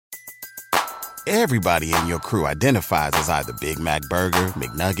Everybody in your crew identifies as either Big Mac Burger,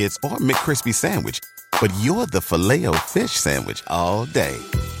 McNuggets, or McCrispy Sandwich. But you're the Filet-O-Fish Sandwich all day.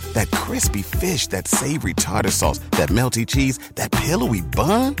 That crispy fish, that savory tartar sauce, that melty cheese, that pillowy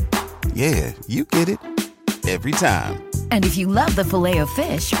bun. Yeah, you get it. Every time. And if you love the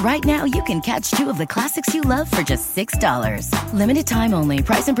Filet-O-Fish, right now you can catch two of the classics you love for just $6. Limited time only.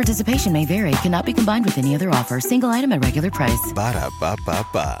 Price and participation may vary. Cannot be combined with any other offer. Single item at regular price.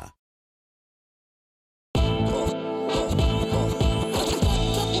 Ba-da-ba-ba-ba.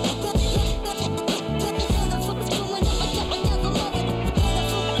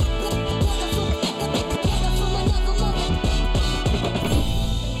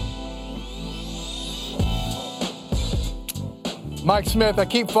 Mike Smith, I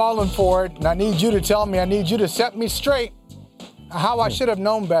keep falling for it, and I need you to tell me, I need you to set me straight how I should have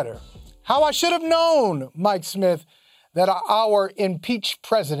known better. How I should have known, Mike Smith, that our impeached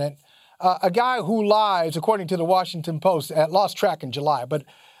president, a guy who lies, according to the Washington Post, lost track in July, but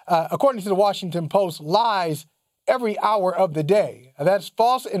according to the Washington Post, lies every hour of the day. That's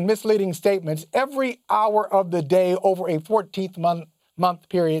false and misleading statements every hour of the day over a 14-month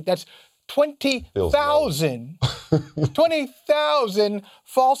period. That's 20,000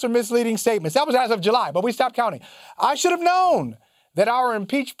 false or misleading statements. That was as of July, but we stopped counting. I should have known that our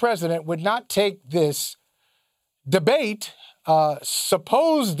impeached president would not take this debate,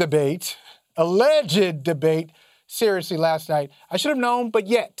 supposed debate, alleged debate, seriously last night. I should have known, but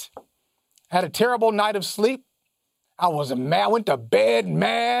yet, I had a terrible night of sleep. I was mad. I went to bed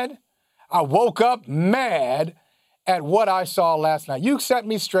mad. I woke up mad at what I saw last night. You set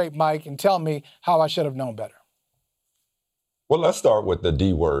me straight, Mike, and tell me how I should have known better. Well, let's start with the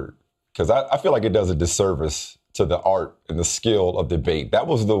D word, because I feel like it does a disservice to the art and the skill of debate. That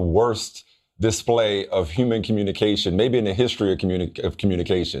was the worst display of human communication, maybe in the history of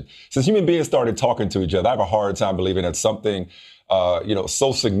communication. Since human beings started talking to each other, I have a hard time believing that something,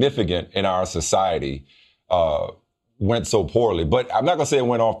 so significant in our society went so poorly. But I'm not going to say it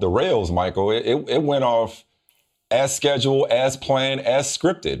went off the rails, Michael. It went off as scheduled, as planned, as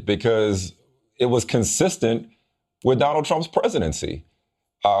scripted, because it was consistent with Donald Trump's presidency.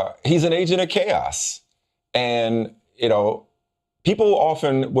 He's an agent of chaos. And, people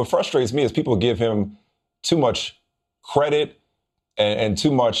often, what frustrates me is people give him too much credit and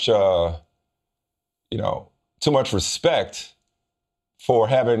too much, too much respect for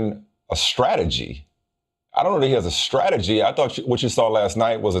having a strategy. I don't know that he has a strategy. I thought what you saw last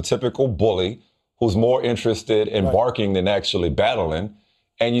night was a typical bully who's more interested in barking than actually battling.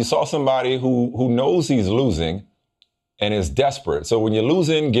 And you saw somebody who knows he's losing and is desperate. So when you're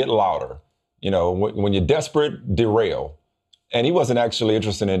losing, get louder. When you're desperate, derail. And he wasn't actually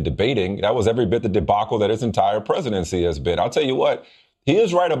interested in debating. That was every bit the debacle that his entire presidency has been. I'll tell you what, he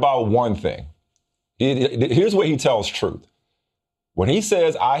is right about one thing. Here's where he tells truth. When he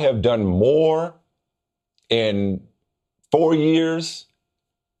says, I have done more in 4 years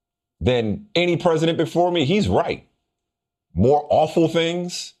than any president before me, he's right. More awful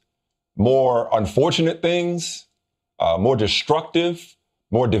things, more unfortunate things, more destructive,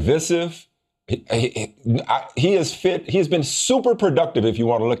 more divisive. He has been super productive, if you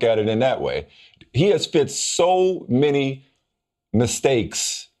want to look at it in that way. He has fit so many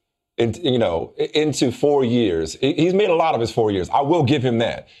mistakes into 4 years. He's made a lot of his 4 years. I will give him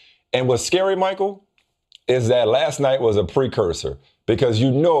that. And what's scary, Michael, is that last night was a precursor, because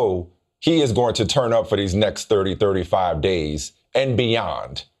he is going to turn up for these next 30, 35 days and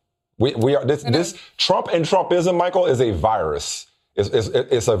beyond. This Trump and Trumpism, Michael, is a virus.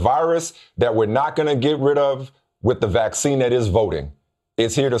 It's a virus that we're not going to get rid of with the vaccine that is voting.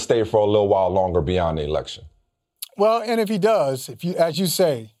 It's here to stay for a little while longer beyond the election. Well, and if he does, as you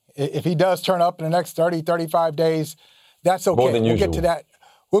say, if he does turn up in the next 30, 35 days, that's okay. More than usual. Get to that.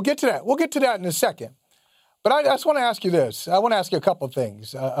 We'll get to that in a second. But I just want to ask you this. I want to ask you a couple of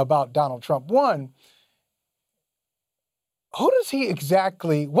things about Donald Trump. One, who does he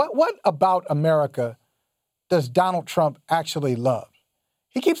exactly, what about America does Donald Trump actually love?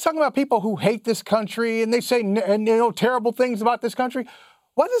 He keeps talking about people who hate this country and they say terrible things about this country.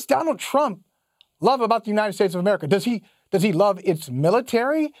 What does Donald Trump love about the United States of America? Does he love its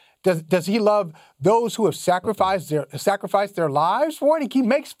military? Does he love those who have sacrificed their lives for it? He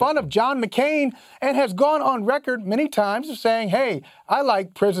makes fun of John McCain and has gone on record many times of saying, hey, I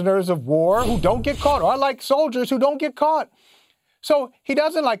like prisoners of war who don't get caught, or I like soldiers who don't get caught. So he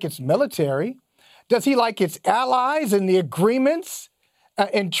doesn't like its military. Does he like its allies and the agreements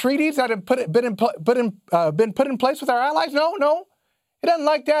and treaties that have been put in place with our allies? No. He doesn't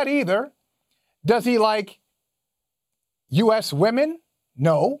like that either. Does he like U.S. women?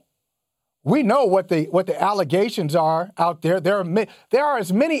 No. we know what the allegations are out there. There are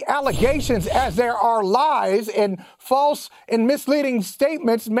as many allegations as there are lies and false and misleading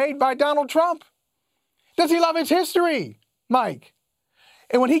statements made by Donald Trump. Does he love his history, Mike?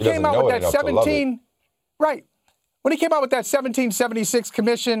 And when he came out with that 1776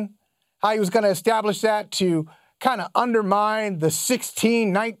 commission, how he was going to establish that to kind of undermine the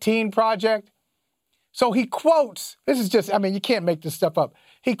 1619 project. So he quotes, this is just, I mean, you can't make this stuff up.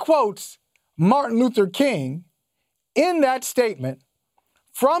 He quotes Martin Luther King in that statement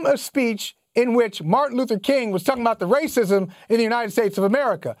from a speech in which Martin Luther King was talking about the racism in the United States of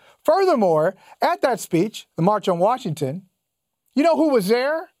America. Furthermore, at that speech, the March on Washington, you know who was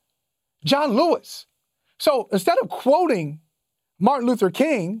there? John Lewis. So instead of quoting Martin Luther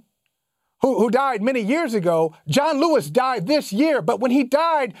King, who died many years ago, John Lewis died this year. But when he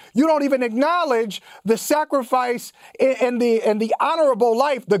died, you don't even acknowledge the sacrifice and the honorable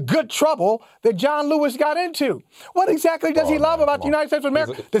life, the good trouble that John Lewis got into. What exactly does he love about the United States of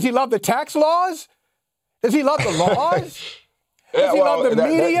America? Does he love the tax laws? Does he love the laws? Does he love the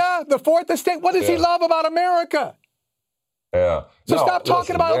media, the Fourth Estate? What does he love about America? Yeah. So stop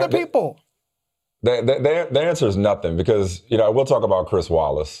talking about other people. The answer is nothing because, we'll talk about Chris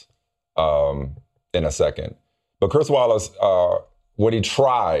Wallace in a second. But Chris Wallace, when he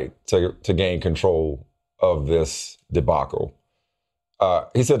tried to gain control of this debacle,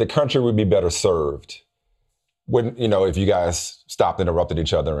 he said the country would be better served when, if you guys stopped interrupting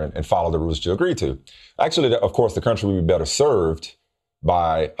each other and followed the rules you agreed to. Actually, of course, the country would be better served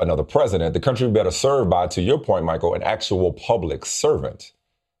by another president. The country would be better served by, to your point, Michael, an actual public servant.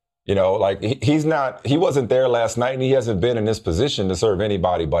 He wasn't there last night and he hasn't been in this position to serve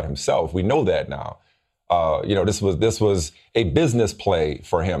anybody but himself. We know that now. This was a business play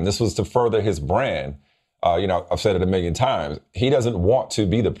for him. This was to further his brand. I've said it a million times. He doesn't want to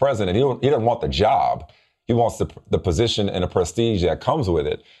be the president. He doesn't want the job. He wants the position and the prestige that comes with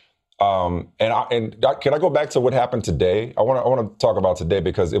it. Can I go back to what happened today? I want to talk about today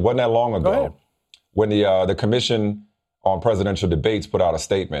because it wasn't that long ago when the Commission on Presidential Debates put out a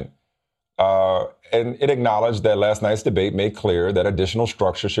statement. And it acknowledged that last night's debate made clear that additional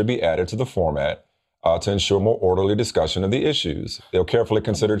structure should be added to the format to ensure more orderly discussion of the issues. They'll carefully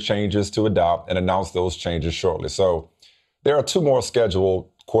consider changes to adopt and announce those changes shortly. So there are two more scheduled,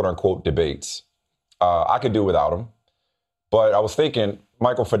 quote unquote, debates. I could do without them. But I was thinking,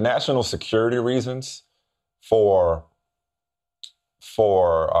 Michael, for national security reasons, for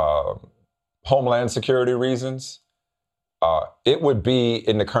homeland security reasons, it would be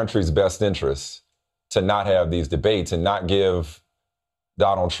in the country's best interest to not have these debates and not give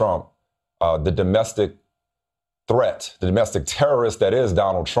Donald Trump the domestic threat, the domestic terrorist that is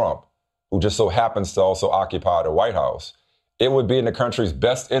Donald Trump, who just so happens to also occupy the White House. It would be in the country's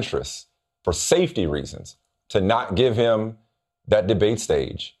best interest for safety reasons to not give him that debate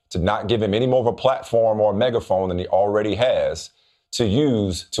stage, to not give him any more of a platform or a megaphone than he already has to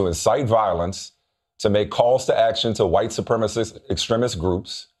use to incite violence, to make calls to action to white supremacist extremist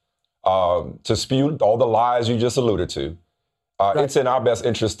groups, to spew all the lies you just alluded to. Right. It's in our best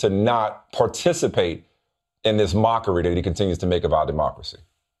interest to not participate in this mockery that he continues to make of our democracy.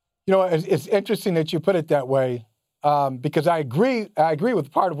 It's interesting that you put it that way, because I agree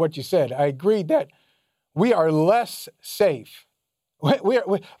with part of what you said. I agree that we are less safe.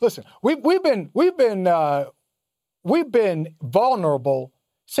 Listen, we've been vulnerable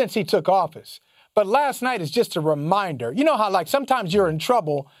since he took office. But last night is just a reminder. You know how sometimes you're in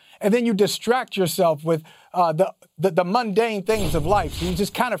trouble and then you distract yourself with the mundane things of life. So you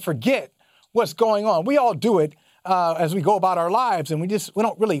just kind of forget what's going on. We all do it as we go about our lives, and we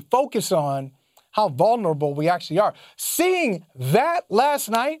don't really focus on how vulnerable we actually are. Seeing that last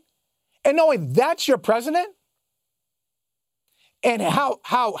night and knowing that's your president and how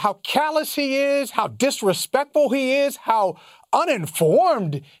callous he is, how disrespectful he is, how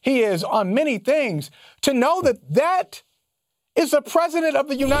uninformed he is on many things, to know that is the president of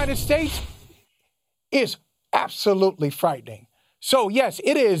the United States is absolutely frightening. So yes,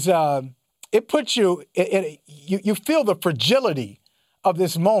 it is. It puts you. You feel the fragility of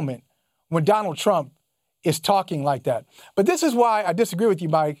this moment when Donald Trump is talking like that. But this is why I disagree with you,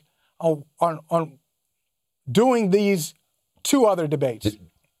 Mike, on doing these two other debates.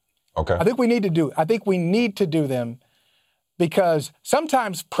 Okay. I think we need to do them. Because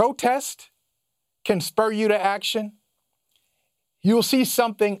sometimes protest can spur you to action. You'll see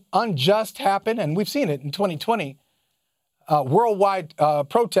something unjust happen, and we've seen it in 2020, worldwide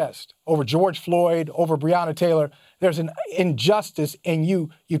protest over George Floyd, over Breonna Taylor. There's an injustice, and you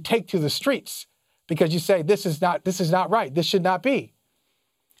take to the streets because you say, this is not right. This should not be.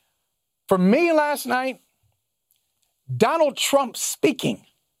 For me last night, Donald Trump speaking,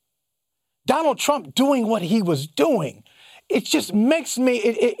 Donald Trump doing what he was doing, it just makes me,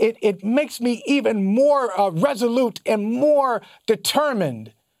 it makes me even more resolute and more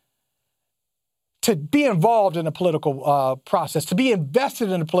determined to be involved in the political process, to be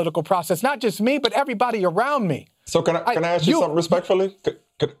invested in the political process, not just me, but everybody around me. So can I ask you something respectfully?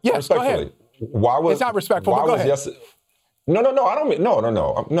 Yes, respectfully. go ahead. Why was it's not respectful, but go ahead. No, I don't mean,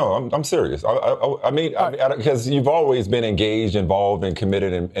 no, I'm serious. I mean, because you've always been engaged, involved, and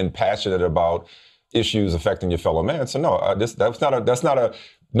committed and passionate about issues affecting your fellow man. So no, that's not a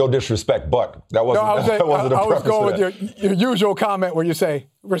no disrespect, but that wasn't, I was going with your usual comment where you say,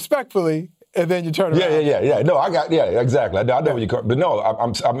 respectfully, and then you turn around. Yeah. No, exactly. I know where you come, but no,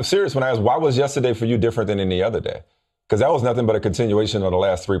 I'm serious when I ask, why was yesterday for you different than any other day? Because that was nothing but a continuation of the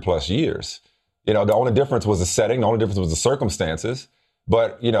last 3+ years. You know, the only difference was the setting. The only difference was the circumstances.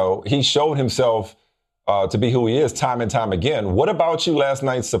 But, you know, he showed himself to be who he is time and time again. What about you last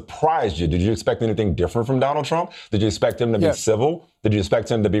night surprised you? Did you expect anything different from Donald Trump? Did you expect him to be civil? Did you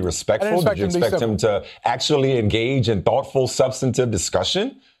expect him to be respectful? Did you expect him to actually engage in thoughtful, substantive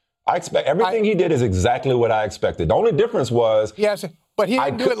discussion? I expect everything he did is exactly what I expected. The only difference was... Yes, but he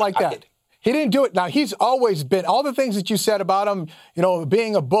didn't do it like that. He didn't do it. Now, he's always been, all the things that you said about him, you know,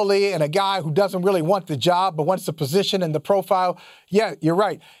 being a bully and a guy who doesn't really want the job but wants the position and the profile. Yeah, you're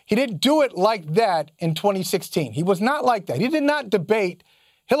right. He didn't do it like that in 2016. He was not like that. He did not debate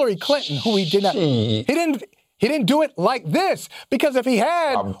Hillary Clinton, who he did not. He didn't do it like this, because if he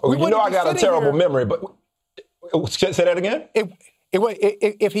had, you know, I got a terrible memory, but say that again?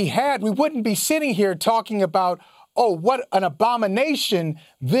 If he had, we wouldn't be sitting here talking about, oh, what an abomination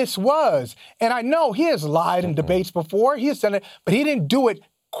this was. And I know he has lied in debates before. He has done it, but he didn't do it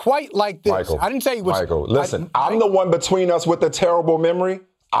quite like this. Michael, I didn't say he was. Michael, listen, I'm the one between us with the terrible memory.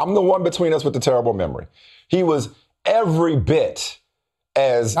 He was every bit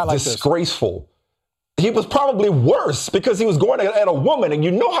as disgraceful. He was probably worse because he was going at a woman, and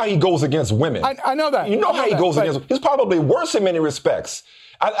you know how he goes against women. I know that. You know how he goes against. He's probably worse in many respects.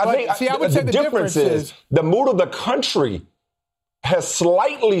 I would say the difference is the mood of the country has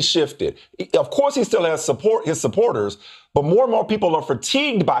slightly shifted. Of course, he still has his supporters, but more and more people are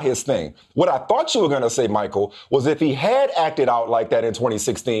fatigued by his thing. What I thought you were going to say, Michael, was if he had acted out like that in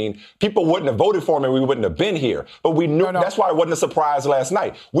 2016, people wouldn't have voted for him and we wouldn't have been here. But we knew that's why it wasn't a surprise last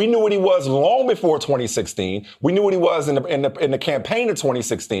night. We knew what he was long before 2016. We knew what he was in the campaign of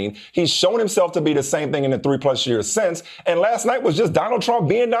 2016. He's shown himself to be the same thing in the 3+ years since. And last night was just Donald Trump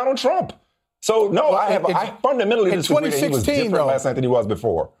being Donald Trump. So, no, I fundamentally disagree that he was different last night than he was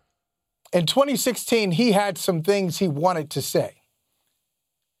before. In 2016, he had some things he wanted to say.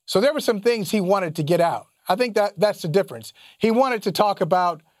 So there were some things he wanted to get out. I think that's the difference. He wanted to talk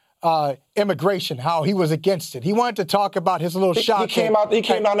about immigration, how he was against it. He wanted to talk about his little shot. He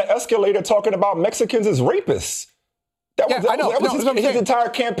came down the escalator talking about Mexicans as rapists. His entire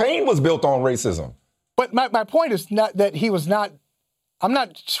campaign was built on racism. But my point is not that he was not. I'm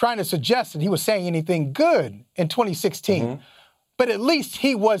not trying to suggest that he was saying anything good in 2016, but at least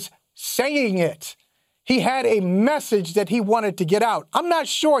he was saying it. He had a message that he wanted to get out. I'm not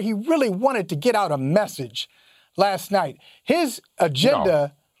sure he really wanted to get out a message last night. His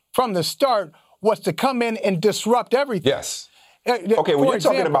agenda from the start was to come in and disrupt everything. Yes. Okay, when you're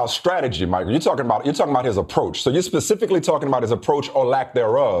talking about strategy, Michael, you're talking about his approach. So you're specifically talking about his approach or lack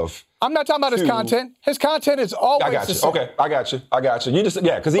thereof. I'm not talking about his content. His content is always the same. Okay, I got you. You just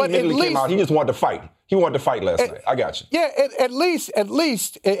because he immediately came out, he just wanted to fight. He wanted to fight last night. I got you. Yeah, at least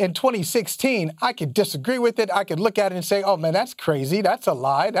in 2016, I could disagree with it. I could look at it and say, "Oh man, that's crazy. That's a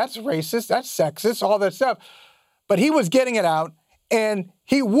lie. That's racist. That's sexist. All that stuff." But he was getting it out, and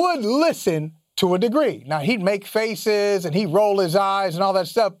he would listen to a degree. Now, he'd make faces and he'd roll his eyes and all that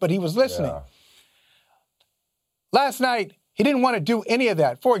stuff, but he was listening. Yeah. Last night, he didn't want to do any of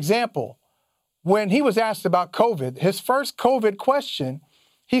that. For example, when he was asked about COVID, his first COVID question,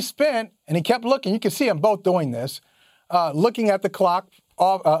 he spent, and he kept looking, you can see them both doing this, looking at the clock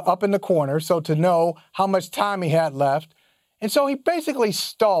up in the corner, so to know how much time he had left. And so he basically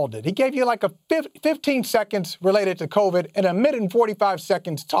stalled it. He gave you like a 15 seconds related to COVID and a minute and 45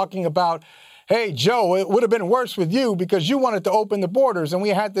 seconds talking about, hey, Joe, it would have been worse with you because you wanted to open the borders. And we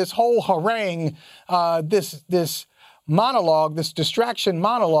had this whole harangue, this monologue, this distraction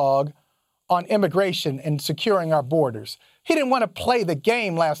monologue on immigration and securing our borders. He didn't want to play the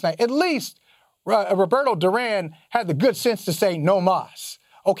game last night. At least Roberto Duran had the good sense to say no mas.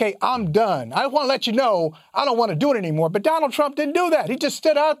 Okay, I'm done. I want to let you know I don't want to do it anymore. But Donald Trump didn't do that. He just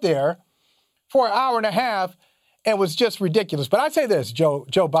stood out there for an hour and a half and was just ridiculous. But I'd say this, Joe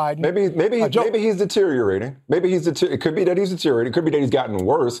Biden. Maybe he's deteriorating. It could be that he's deteriorating. It could be that he's gotten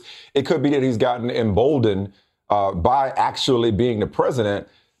worse. It could be that he's gotten emboldened by actually being the president.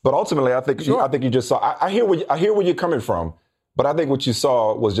 But ultimately, I think you just saw. I hear where you're coming from. But I think what you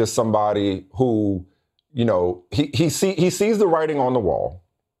saw was just somebody who, he sees the writing on the wall.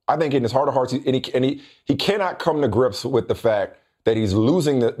 I think in his heart of hearts, he cannot come to grips with the fact that he's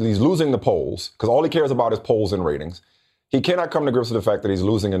losing the polls, because all he cares about is polls and ratings. He cannot come to grips with the fact that he's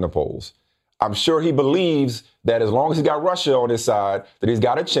losing in the polls. I'm sure he believes that as long as he's got Russia on his side, that he's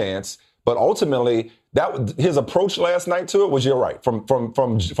got a chance. But ultimately, his approach last night to it was, you're right. From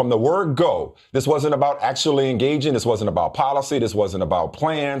the word go, this wasn't about actually engaging. This wasn't about policy. This wasn't about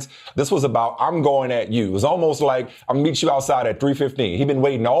plans. This was about, I'm going at you. It was almost like, I'm going to meet you outside at 3:15. He'd been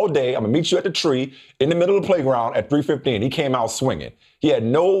waiting all day. I'm going to meet you at the tree in the middle of the playground at 3:15. He came out swinging. He had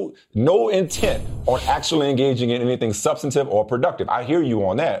no intent on actually engaging in anything substantive or productive. I hear you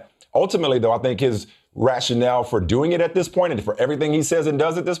on that. Ultimately, though, I think his rationale for doing it at this point, and for everything he says and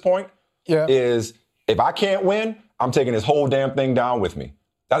does at this point, is, if I can't win, I'm taking this whole damn thing down with me.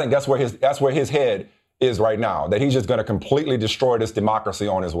 I think that's where his head is right now, that he's just going to completely destroy this democracy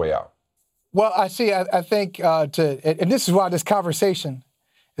on his way out. Well, I think, and this is why this conversation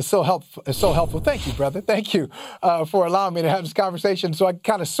is so helpful. It's so helpful. Thank you, brother. Thank you for allowing me to have this conversation so I can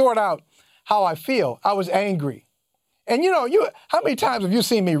kind of sort out how I feel. I was angry. And, how many times have you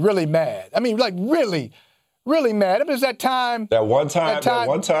seen me really mad? I mean, like really mad. It was that time. That one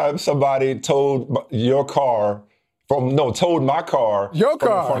time somebody towed my car in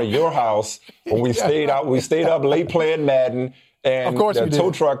front of your house when we stayed out. We stayed up late playing Madden, and the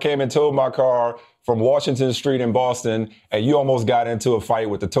tow truck came and towed my car from Washington Street in Boston, and you almost got into a fight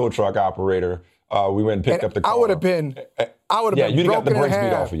with the tow truck operator. We went and picked up the car. I would have been you got the brakes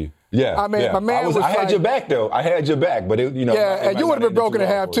beat off of you. Yeah, I mean, my man I had your back though. I had your back, but and you would have been broken in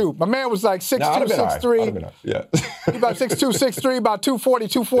half too. My man was like 6'2", 6'3". Yeah, he's about 6'2", 6'3", about 240,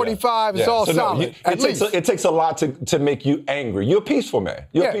 245. It's all solid. It takes a lot to make you angry. You're a peaceful man.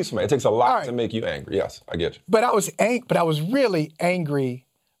 It takes a lot to make you angry. Yes, I get you. But I was really angry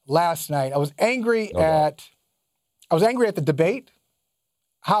last night. I was angry at the debate,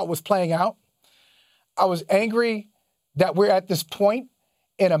 how it was playing out. I was angry that we're at this point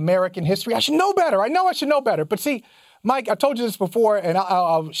in American history. I should know better. I know I should know better. But see, Mike, I told you this before, and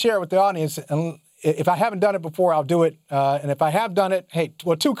I'll share it with the audience. And if I haven't done it before, I'll do it. And if I have done it, hey,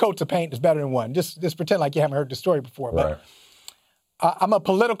 well, 2 coats of paint is better than 1. Just pretend like you haven't heard the story before. Right. But I'm a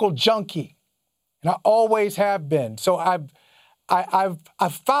political junkie, and I always have been. So I've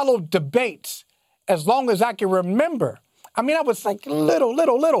followed debates as long as I can remember. I mean, I was like little.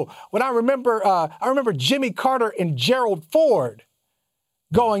 When I remember Jimmy Carter and Gerald Ford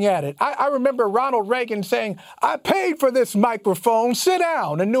going at it. I remember Ronald Reagan saying, I paid for this microphone, sit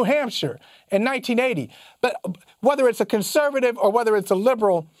down, in New Hampshire in 1980. But whether it's a conservative or whether it's a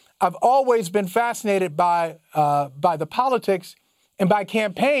liberal, I've always been fascinated by the politics and by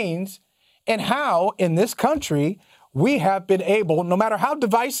campaigns and how in this country we have been able, no matter how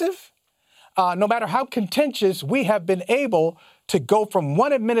divisive, no matter how contentious, we have been able to go from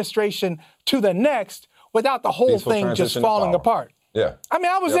one administration to the next without the whole thing just falling apart. Yeah. I mean,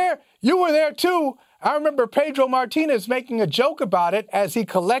 I was there. You were there, too. I remember Pedro Martinez making a joke about it as he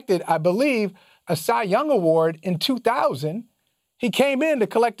collected, I believe, a Cy Young Award in 2000. He came in to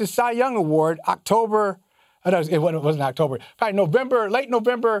collect his Cy Young Award it wasn't October, probably November, late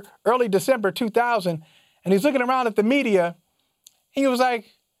November, early December 2000. And he's looking around at the media. He was like,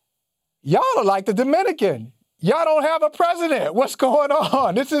 y'all are like the Dominican. Y'all don't have a president. What's going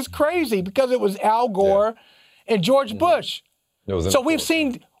on? This is crazy, because it was Al Gore and George Bush. So we've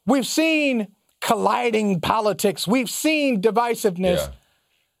seen colliding politics. We've seen divisiveness. Yeah.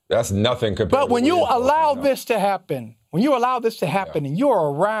 That's nothing compared But when you allow this to happen, and you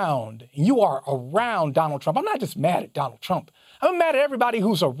are around Donald Trump, I'm not just mad at Donald Trump. I'm mad at everybody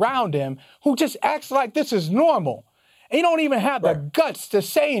who's around him who just acts like this is normal. And you don't even have the guts to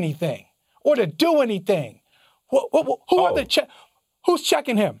say anything or to do anything. Who's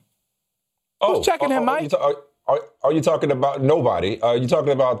checking him? Who's checking him, Mike? Are you talking about nobody? Are you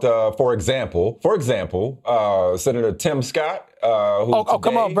talking about, for example, Senator Tim Scott?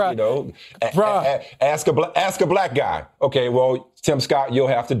 Come on, bro. Ask a black guy. Okay, well, Tim Scott, you'll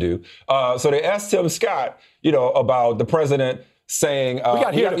have to do. So they asked Tim Scott, about the president saying, we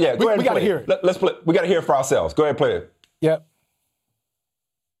got to hear it. Yeah, we got to hear it. Let's play. We got to hear it for ourselves. Go ahead, play it. Yep.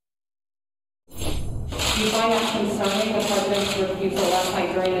 Do you find it concerning the president's refusal last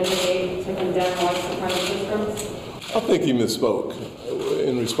night during the debate to condemn white supremacist groups? I think he misspoke.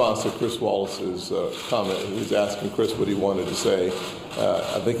 in response to Chris Wallace's comment, he was asking Chris what he wanted to say.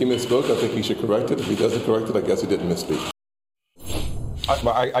 I think he misspoke. I think he should correct it. If he doesn't correct it, I guess he didn't misspeak.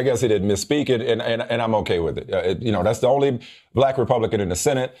 I guess he didn't misspeak, and I'm okay with it. That's the only black Republican in the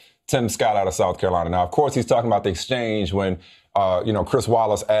Senate, Tim Scott out of South Carolina. Now, of course, he's talking about the exchange when, Chris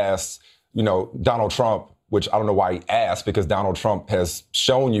Wallace asked, Donald Trump, which I don't know why he asked, because Donald Trump has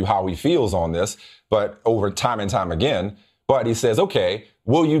shown you how he feels on this, but over time and time again. But he says, okay,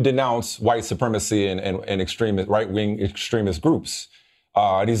 will you denounce white supremacy and extremist, right-wing extremist groups?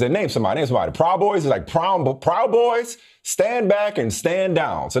 And he said, name somebody. Proud Boys? He's like, Proud Boys? Stand back and stand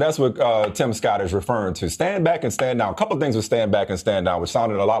down. So that's what Tim Scott is referring to. Stand back and stand down. A couple of things with stand back and stand down, which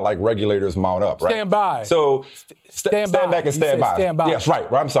sounded a lot like regulators mount up, right? Stand by. So stand back and stand by. Stand by. Yes,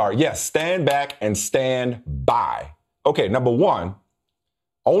 right. I'm sorry. Yes, stand back and stand by. Okay, number one,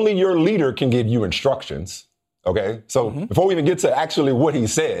 only your leader can give you instructions. Okay, so before we even get to actually what he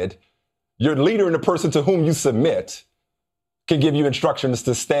said, your leader and the person to whom you submit can give you instructions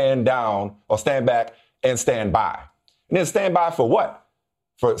to stand down or stand back and stand by. And then stand by for what?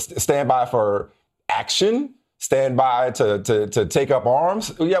 Stand by for action? Stand by to take up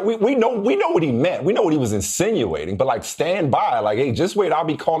arms? Yeah, we know what he meant. We know what he was insinuating. But like stand by, like, hey, just wait, I'll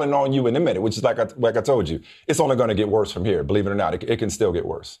be calling on you in a minute, which is like I told you, it's only going to get worse from here. Believe it or not, it can still get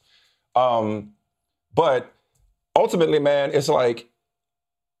worse. But ultimately, man, it's like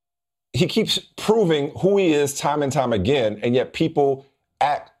he keeps proving who he is time and time again, and yet people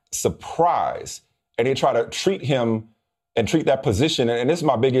act surprised, and they try to treat him and treat that position. And this is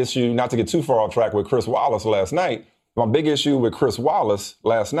my big issue, not to get too far off track, with Chris Wallace last night. My big issue with Chris Wallace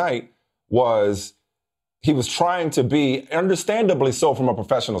last night was he was trying to be, understandably so from a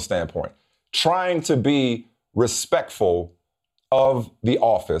professional standpoint, trying to be respectful of the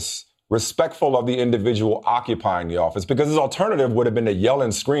office, respectful of the individual occupying the office, because his alternative would have been to yell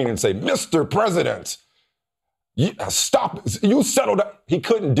and scream and say, Mr. President, stop, you settled. He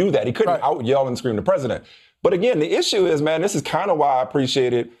couldn't do that. He couldn't out yell and scream the president. But again, the issue is, man, this is kind of why I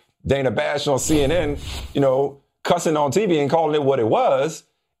appreciated Dana Bash on CNN, cussing on TV and calling it what it was,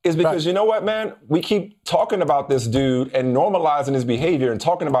 is because you know what, man? We keep talking about this dude and normalizing his behavior and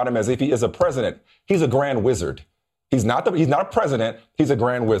talking about him as if he is a president. He's a grand wizard. He's not a president. He's a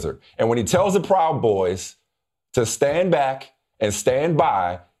grand wizard. And when he tells the Proud Boys to stand back and stand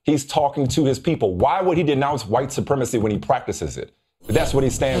by, he's talking to his people. Why would he denounce white supremacy when he practices it? That's what he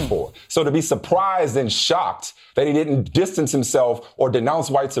stands for. So to be surprised and shocked that he didn't distance himself or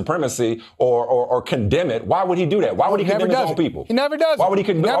denounce white supremacy or condemn it, why would he do that? Why would he condemn his own people? He never does. Why would he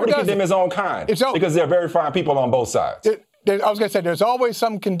condemn his own kind? Because they're very fine people on both sides. I was going to say, there's always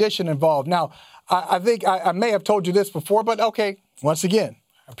some condition involved. Now, I think I may have told you this before, but okay, once again,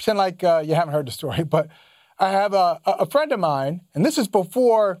 I pretend like you haven't heard the story, but I have a friend of mine, and this is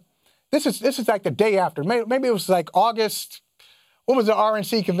before, this is like the day after. Maybe it was like August. What was the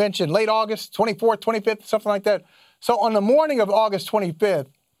RNC convention? Late August, 24th, 25th, something like that. So on the morning of August 25th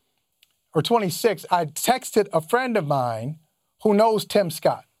or 26th, I texted a friend of mine who knows Tim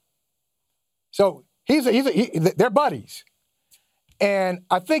Scott. So they're buddies. And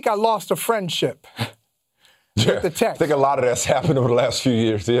I think I lost a friendship with the text. I think a lot of that's happened over the last few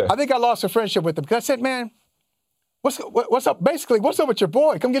years, yeah. I think I lost a friendship with him because I said, man, what's up? Basically, what's up with your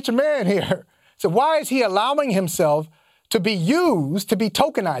boy? Come get your man here. So why is he allowing himself to be used, to be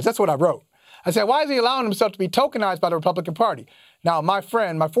tokenized? That's what I wrote. I said, why is he allowing himself to be tokenized by the Republican Party? Now, my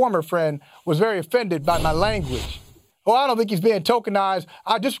former friend, was very offended by my language. Oh, I don't think he's being tokenized.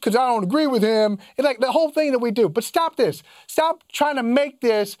 Just because I don't agree with him. It's like the whole thing that we do. But stop this. Stop trying to make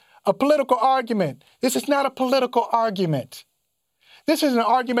this a political argument. This is not a political argument. This is an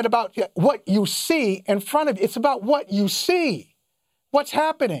argument about what you see in front of you. It's about what you see, what's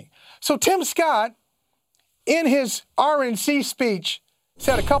happening. So Tim Scott, in his RNC speech,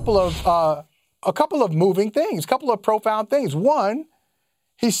 said a couple of moving things, a couple of profound things. One,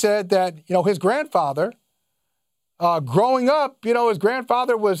 he said that his grandfather, growing up, his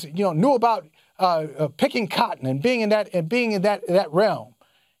grandfather was knew about picking cotton and being in that realm.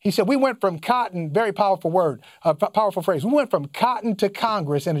 He said we went from cotton, very powerful word, powerful phrase. We went from cotton to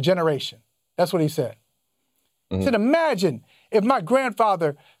Congress in a generation. That's what he said. He said, imagine if my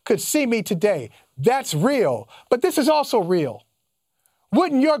grandfather could see me today. That's real. But this is also real.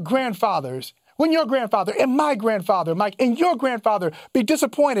 Wouldn't your grandfather and my grandfather, Mike, and your grandfather be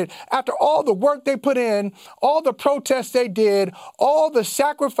disappointed after all the work they put in, all the protests they did, all the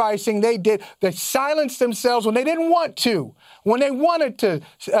sacrificing they did, they silenced themselves when they didn't want to, when they wanted to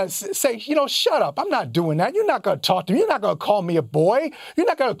say, shut up, I'm not doing that. You're not going to talk to me. You're not going to call me a boy. You're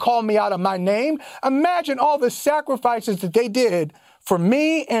not going to call me out of my name. Imagine all the sacrifices that they did for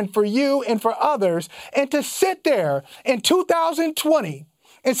me and for you and for others, and to sit there in 2020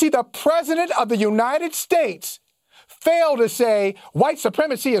 and see the President of the United States fail to say white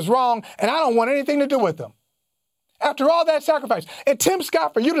supremacy is wrong and I don't want anything to do with them. After all that sacrifice. And Tim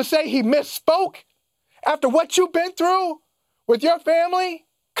Scott, for you to say he misspoke after what you've been through with your family,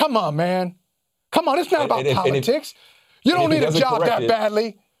 come on, man. Come on, it's not about politics. You don't need a job that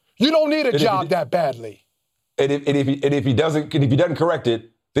badly. You don't need a job that badly. And if he doesn't correct it,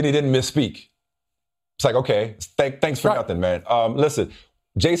 then he didn't misspeak. It's like, okay, thanks for nothing, man. Listen,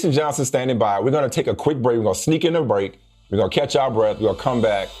 Jason Johnson standing by. We're going to take a quick break. We're going to sneak in a break. We're going to catch our breath. We're going to come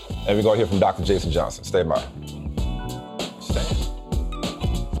back, and we're going to hear from Dr. Jason Johnson. Stay by.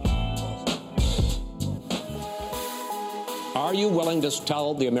 Are you willing to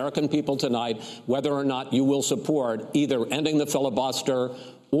tell the American people tonight whether or not you will support either ending the filibuster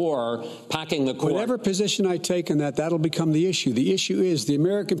or packing the court? Whatever position I take on that, that'll become the issue. The issue is the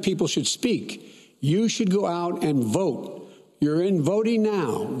American people should speak. You should go out and vote. You're in voting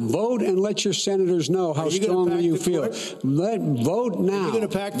now. Vote and let your senators know how strongly you feel. Vote now.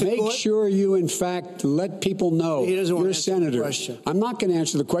 Make sure you, in fact, let people know you're senators. I'm not going to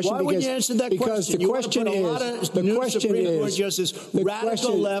answer the question. Why wouldn't you answer that question? The question is, the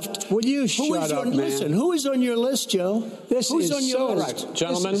radical left. Will you shut up, man? Listen, who is on your list, Joe? Who's on your list? Right.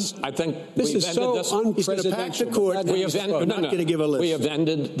 Gentlemen, I think this is so unprecedented. He's going to pack the court. We're not going to give a list. We have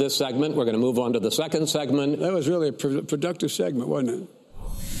ended this segment. We're going to move on to the second segment. That was really a productive segment, wasn't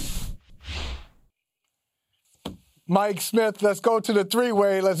it? Mike Smith, let's go to the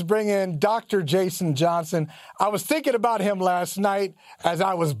three-way. Let's bring in Dr. Jason Johnson. I was thinking about him last night as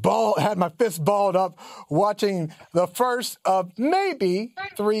I was had my fist balled up watching the first of maybe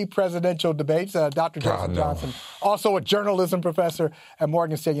 3 presidential debates. Dr. Jason Johnson, also a journalism professor at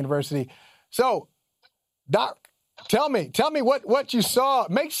Morgan State University. So, Doc, tell me what you saw.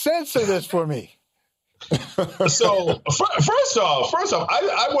 Make sense of this for me. So first off,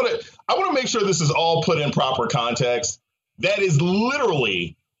 I want to make sure this is all put in proper context. That is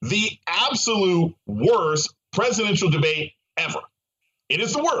literally the absolute worst presidential debate ever. It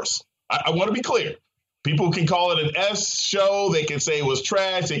is the worst. I want to be clear. People can call it an S show. They can say it was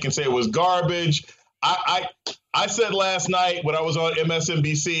trash. They can say it was garbage. I said last night when I was on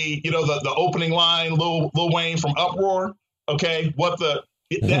MSNBC, the opening line, Lil Wayne from Uproar. Okay,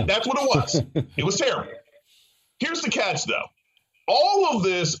 that's what it was. It was terrible. Here's the catch, though. All of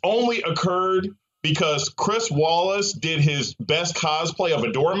this only occurred because Chris Wallace did his best cosplay of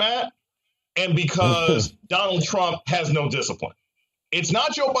a doormat and because Donald Trump has no discipline. It's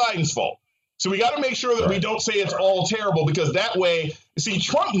not Joe Biden's fault. So we got to make sure that we don't say it's all terrible, because that way, see,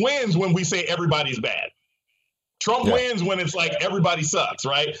 Trump wins when we say everybody's bad. Trump wins when it's like everybody sucks,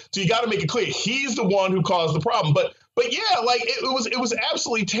 right? So you got to make it clear he's the one who caused the problem. But yeah, like it was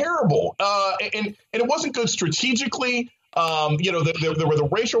absolutely terrible, and it wasn't good strategically. There were the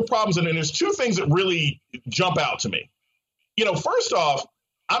racial problems, and then there's 2 things that really jump out to me. First off,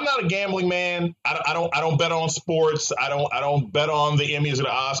 I'm not a gambling man. I don't bet on sports. I don't bet on the Emmys or the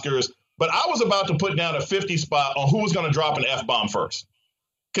Oscars. But I was about to put down a 50 spot on who was going to drop an F-bomb first.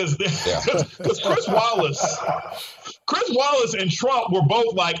 Because Chris Wallace and Trump were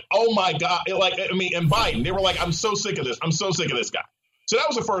both like, oh, my God. And Biden, they were like, I'm so sick of this. I'm so sick of this guy. So that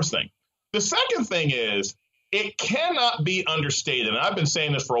was the first thing. The second thing is it cannot be understated. And I've been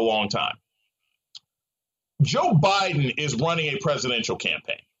saying this for a long time. Joe Biden is running a presidential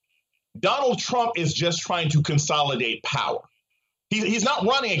campaign. Donald Trump is just trying to consolidate power. He's not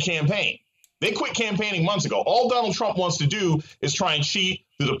running a campaign. They quit campaigning months ago. All Donald Trump wants to do is try and cheat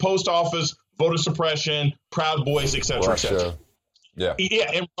through the post office, voter suppression, Proud Boys, et cetera, et cetera. Yeah,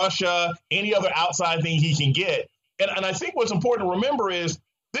 and Russia, any other outside thing he can get. And I think what's important to remember is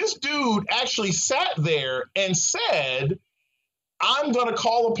this dude actually sat there and said, I'm going to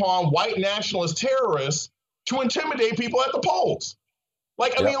call upon white nationalist terrorists to intimidate people at the polls.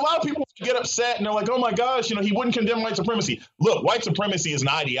 I mean, a lot of people get upset and they're like, oh, my gosh, he wouldn't condemn white supremacy. Look, white supremacy is an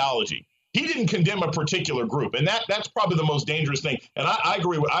ideology. He didn't condemn a particular group, and that's probably the most dangerous thing. And I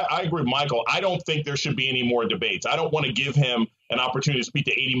agree with Michael. I don't think there should be any more debates. I don't want to give him an opportunity to speak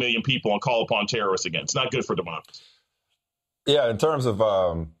to 80 million people and call upon terrorists again. It's not good for democracy. Yeah, in terms of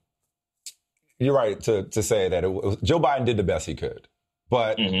you're right to say that Joe Biden did the best he could,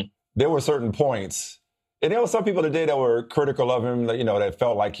 but there were certain points. And there were some people today that were critical of him, that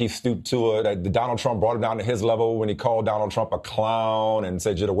felt like he stooped to it, that Donald Trump brought it down to his level when he called Donald Trump a clown and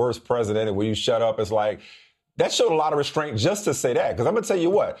said, you're the worst president, and will you shut up? It's like, that showed a lot of restraint just to say that. Because I'm going to tell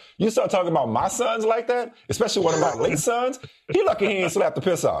you what, you start talking about my sons like that, especially one of my late sons, he lucky he ain't slapped the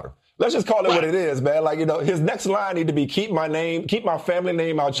piss out of him. Let's just call it what it is, man. Like, his next line need to be keep my family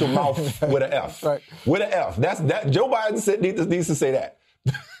name out your mouth with an F. Right. With an F. That Joe Biden needs to say that.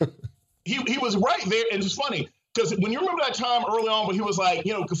 He was right there, and it's funny because when you remember that time early on when he was like,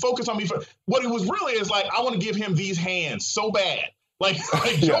 focus on me. What he was really is like, I want to give him these hands so bad. Like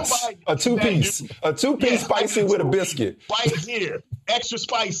Joe Biden. A two-piece spicy with a biscuit. Right here. Extra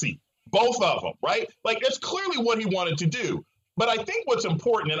spicy. Both of them, right? Like, that's clearly what he wanted to do. But I think what's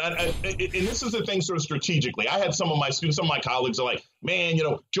important, and this is the thing sort of strategically, I had some of my students, some of my colleagues are like, man,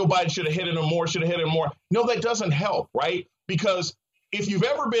 Joe Biden should have hit him more. No, that doesn't help, right? Because if you've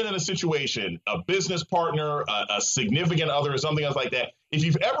ever been in a situation, a business partner, a significant other, or something else like that, if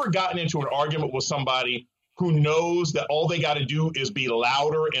you've ever gotten into an argument with somebody who knows that all they got to do is be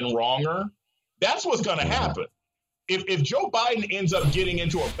louder and wronger, that's what's going to happen. If Joe Biden ends up getting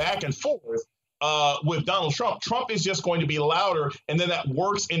into a back and forth with Donald Trump, Trump is just going to be louder, and then that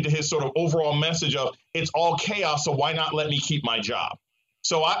works into his sort of overall message of it's all chaos, so why not let me keep my job?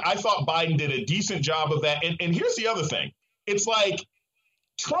 So I thought Biden did a decent job of that. And here's the other thing. It's like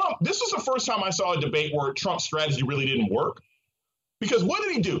Trump, this was the first time I saw a debate where Trump's strategy really didn't work. Because what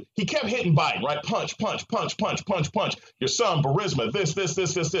did he do? He kept hitting Biden, right? Punch. Your son, Burisma, this.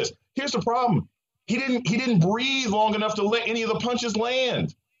 Here's the problem. He didn't breathe long enough to let any of the punches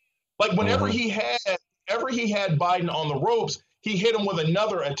land. Like whenever he had Biden on the ropes, he hit him with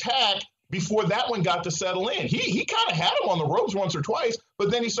another attack before that one got to settle in. He kind of had him on the ropes once or twice, but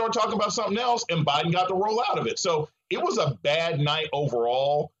then he started talking about something else, and Biden got to roll out of it. So it was a bad night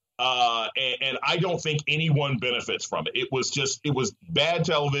overall, and I don't think anyone benefits from it. It was bad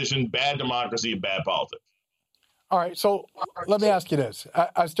television, bad democracy, bad politics. All right, so let me ask you this.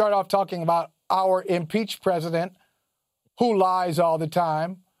 I start off talking about our impeached president who lies all the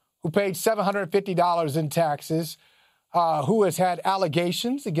time, who paid $750 in taxes, who has had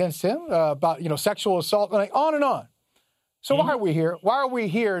allegations against him about, sexual assault, like on and on. So why are we here? Why are we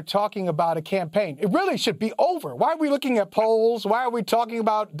here talking about a campaign? It really should be over. Why are we looking at polls? Why are we talking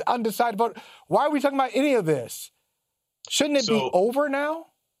about undecided vote? Why are we talking about any of this? Shouldn't it be over now?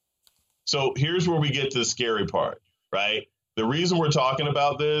 So here's where we get to the scary part, right? The reason we're talking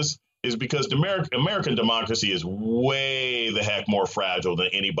about this is because American democracy is way the heck more fragile than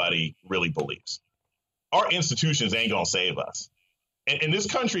anybody really believes. Our institutions ain't going to save us. And in this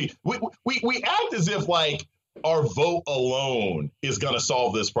country, we act as if like our vote alone is going to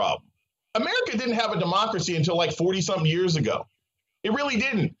solve this problem. America didn't have a democracy until like 40-something years ago. It really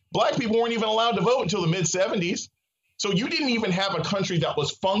didn't. Black people weren't even allowed to vote until the mid-'70s. So you didn't even have a country that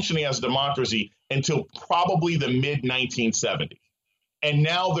was functioning as a democracy until probably the mid-1970s. And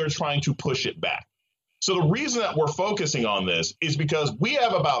now they're trying to push it back. So the reason that we're focusing on this is because we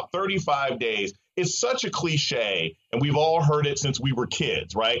have about 35 days. It's such a cliche, and we've all heard it since we were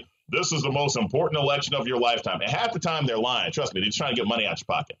kids, right? This is the most important election of your lifetime. And half the time they're lying. Trust me, they're just trying to get money out your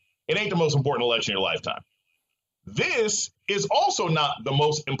pocket. It ain't the most important election in your lifetime. This is also not the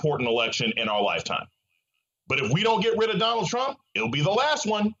most important election in our lifetime. But if we don't get rid of Donald Trump, it'll be the last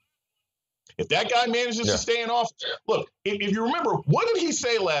one. If that guy manages to stay in office, look, if you remember, what did he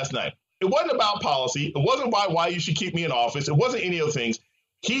say last night? It wasn't about policy. It wasn't about why you should keep me in office. It wasn't any of the things.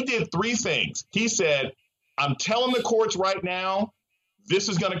 He did three things. He said, I'm telling the courts right now, this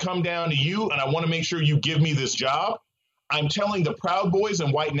is going to come down to you, and I want to make sure you give me this job. I'm telling the Proud Boys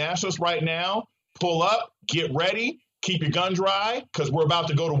and white nationalists right now, pull up, get ready, keep your gun dry, because we're about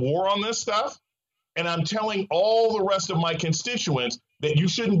to go to war on this stuff. And I'm telling all the rest of my constituents that you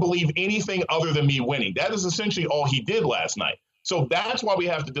shouldn't believe anything other than me winning. That is essentially all he did last night. So that's why we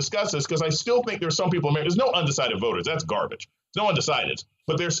have to discuss this, because I still think there's some people in America, there's no undecided voters. That's garbage. There's no undecideds.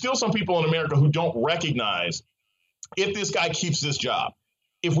 But there's still some people in America who don't recognize if this guy keeps this job,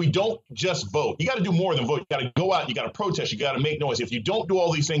 if we don't just vote, you got to do more than vote. You got to go out, you got to protest, you got to make noise. If you don't do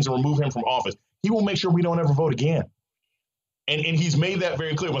all these things and remove him from office, he will make sure we don't ever vote again. And he's made that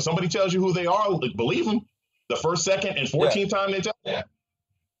very clear. When somebody tells you who they are, believe them. The first, second, and 14th time they tell you.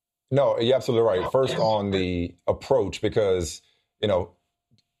 No, you're absolutely right. First on the approach, because,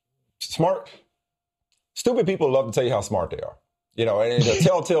 stupid people love to tell you how smart they are. And the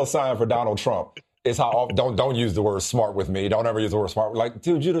telltale sign for Donald Trump is how often, don't use the word smart with me. Don't ever use the word smart. Like,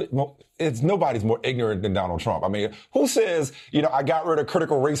 dude, nobody's more ignorant than Donald Trump. I mean, who says, I got rid of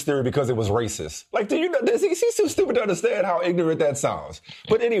critical race theory because it was racist? Like, he's too stupid to understand how ignorant that sounds.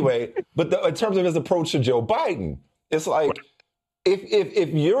 But anyway, in terms of his approach to Joe Biden, it's like, if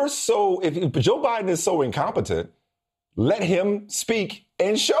Joe Biden is so incompetent, let him speak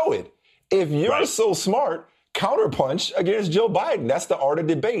and show it. If you're so smart, counterpunch against Joe Biden. That's the art of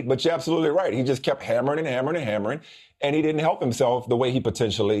debate. But you're absolutely right. He just kept hammering and hammering and hammering, and he didn't help himself the way he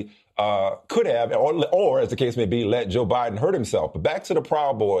potentially could have, or as the case may be, let Joe Biden hurt himself. But back to the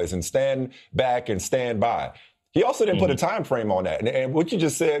Proud Boys and stand back and stand by. He also didn't put a time frame on that. And what you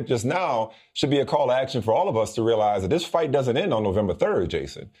just said just now should be a call to action for all of us to realize that this fight doesn't end on November 3rd,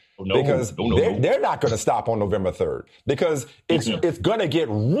 Jason. Because they're not going to stop on November 3rd. Because it's going to get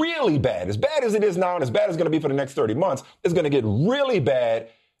really bad. As bad as it is now and as bad as it's going to be for the next 30 months, it's going to get really bad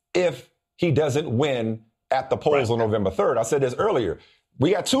if he doesn't win at the polls on November 3rd. I said this earlier.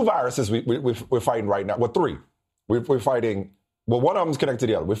 We got two viruses we're fighting right now. Well, three. We're fighting. Well, one of them is connected to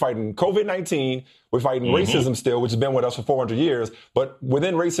the other. We're fighting COVID-19. We're fighting racism still, which has been with us for 400 years. But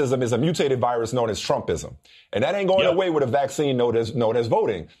within racism is a mutated virus known as Trumpism. And that ain't going away with a vaccine known as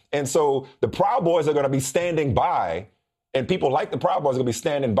voting. And so the Proud Boys are going to be standing by, and people like the Proud Boys are going to be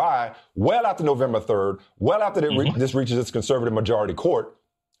standing by well after November 3rd, well after this reaches its conservative majority court,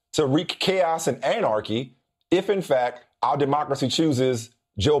 to wreak chaos and anarchy if, in fact, our democracy chooses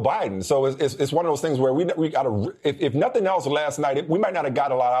Joe Biden. So it's one of those things where we got to, if nothing else last night, we might not have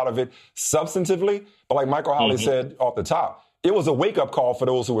got a lot out of it substantively, but like Michael Hawley said off the top, it was a wake-up call for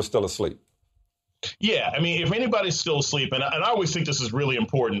those who were still asleep. Yeah, I mean, if anybody's still asleep, and I always think this is really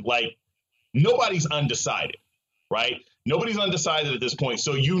important, like, nobody's undecided, right? Nobody's undecided at this point.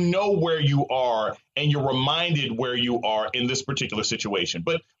 So you know where you are, and you're reminded where you are in this particular situation.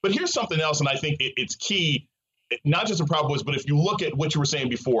 But here's something else, and I think it's key. Not just the Proud Boys, but if you look at what you were saying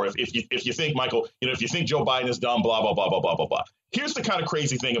before, if you think, Michael, if you think Joe Biden is dumb, blah, blah, blah, blah, blah, blah, blah. Here's the kind of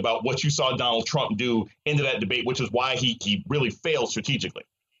crazy thing about what you saw Donald Trump do into that debate, which is why he really failed strategically.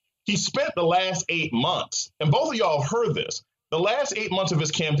 He spent the last 8 months, and both of y'all have heard this, the last 8 months of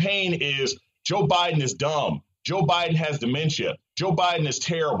his campaign is Joe Biden is dumb. Joe Biden has dementia. Joe Biden is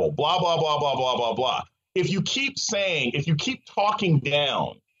terrible, blah, blah, blah, blah, blah, blah, blah. If you keep talking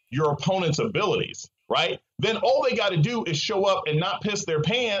down your opponent's abilities, right, then all they got to do is show up and not piss their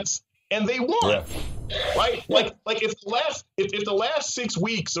pants, and they won. Yeah. Right? Like if the last 6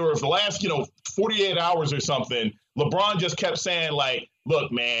 weeks or if the last 48 hours or something, LeBron just kept saying, like,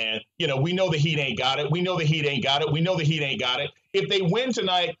 look, man, we know the Heat ain't got it. We know the Heat ain't got it. We know the Heat ain't got it. If they win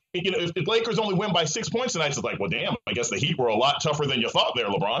tonight, if the Lakers only win by 6 points tonight, it's like, well, damn, I guess the Heat were a lot tougher than you thought there,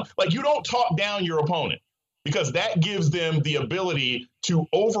 LeBron. Like, you don't talk down your opponent, because that gives them the ability to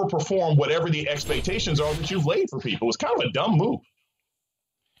overperform whatever the expectations are that you've laid for people. It's kind of a dumb move.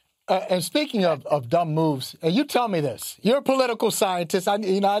 And speaking of dumb moves, and you tell me this, you're a political scientist. I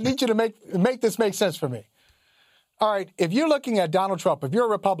need you to make this make sense for me. All right, if you're looking at Donald Trump, if you're a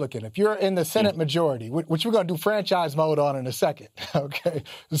Republican, if you're in the Senate majority, which we're going to do franchise mode on in a second, okay,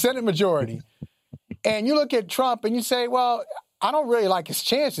 the Senate majority, and you look at Trump and you say, well, I don't really like his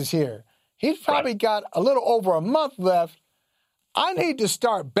chances here. He's probably got a little over a month left. I need to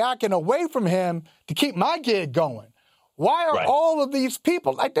start backing away from him to keep my gig going. Why are all of these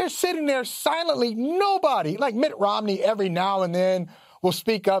people, like, they're sitting there silently, nobody, like Mitt Romney every now and then will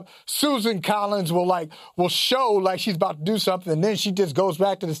speak up. Susan Collins will show like she's about to do something, and then she just goes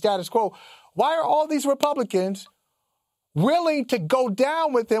back to the status quo. Why are all these Republicans willing to go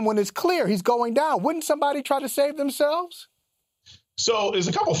down with him when it's clear he's going down? Wouldn't somebody try to save themselves? So there's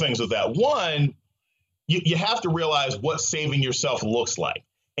a couple things with that. One, you have to realize what saving yourself looks like.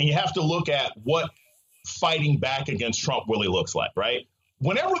 And you have to look at what fighting back against Trump really looks like, right?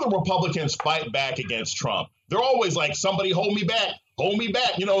 Whenever the Republicans fight back against Trump, they're always like, somebody hold me back, hold me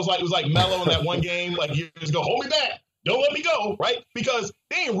back. It was like Melo in that one game, like years ago, hold me back, don't let me go, right? Because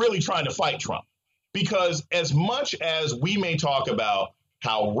they ain't really trying to fight Trump. Because as much as we may talk about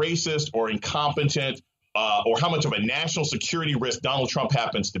how racist or incompetent or how much of a national security risk Donald Trump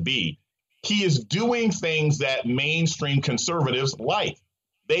happens to be, he is doing things that mainstream conservatives like.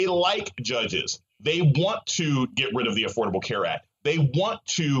 They like judges. They want to get rid of the Affordable Care Act. They want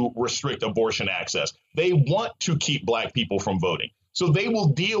to restrict abortion access. They want to keep black people from voting. So they will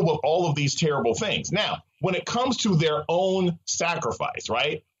deal with all of these terrible things. Now, when it comes to their own sacrifice,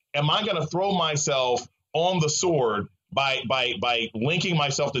 right? Am I going to throw myself on the sword by linking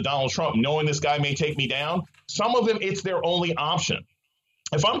myself to Donald Trump, knowing this guy may take me down? Some of them, it's their only option.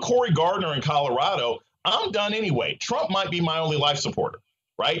 If I'm Cory Gardner in Colorado, I'm done anyway. Trump might be my only life supporter,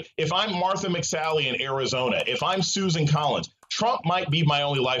 right? If I'm Martha McSally in Arizona, if I'm Susan Collins, Trump might be my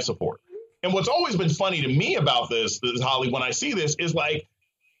only life support. And what's always been funny to me about this, Holly, when I see this, is like,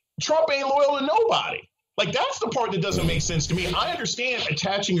 Trump ain't loyal to nobody. Like, that's the part that doesn't make sense to me. I understand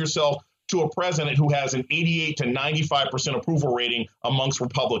attaching yourself to a president who has an 88 to 95% approval rating amongst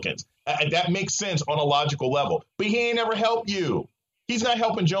Republicans. That makes sense on a logical level. But he ain't ever helped you. He's not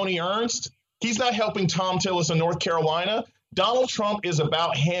helping Joni Ernst. He's not helping Tom Tillis in North Carolina. Donald Trump is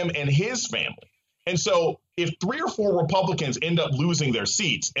about him and his family. And so if 3 or 4 Republicans end up losing their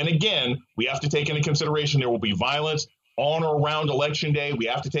seats, and again, we have to take into consideration there will be violence on or around Election Day. We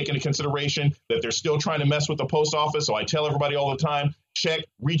have to take into consideration that they're still trying to mess with the post office. So I tell everybody all the time, check,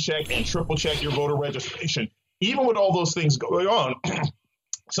 recheck, and triple check your voter registration. Even with all those things going on,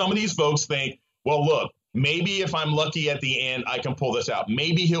 some of these folks think, well, look, maybe if I'm lucky at the end, I can pull this out.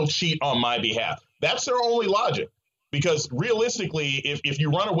 Maybe he'll cheat on my behalf. That's their only logic. Because realistically, if you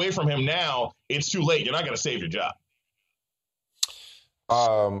run away from him now, it's too late. You're not going to save your job.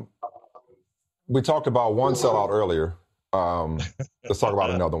 We talked about one sellout earlier. Let's talk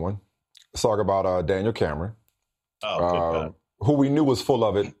about another one. Let's talk about Daniel Cameron, who we knew was full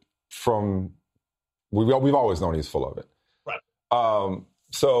of it from – we've always known he's full of it. Right.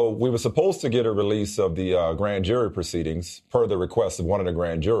 So we were supposed to get a release of the grand jury proceedings per the request of one of the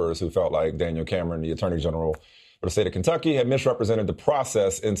grand jurors who felt like Daniel Cameron, the Attorney General for the state of Kentucky, had misrepresented the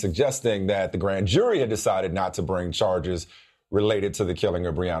process in suggesting that the grand jury had decided not to bring charges related to the killing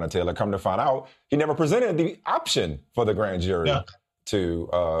of Breonna Taylor. Come to find out, he never presented the option for the grand jury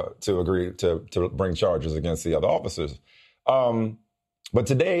to agree to bring charges against the other officers. But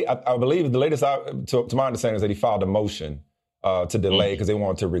today, I believe the latest, to my understanding, is that he filed a motion to delay because they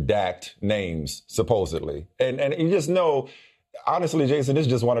wanted to redact names, supposedly. And you just know, honestly, Jason, this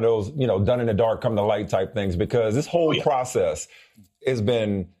is just one of those, done in the dark, come to light type things, because this whole process has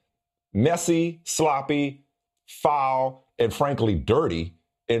been messy, sloppy, foul, and frankly dirty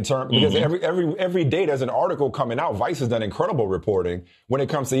in terms, because every day there's an article coming out. Vice has done incredible reporting when it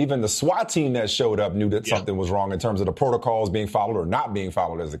comes to even the SWAT team that showed up knew that something was wrong in terms of the protocols being followed or not being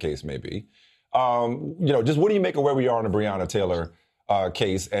followed, as the case may be. Just what do you make of where we are in the Breonna Taylor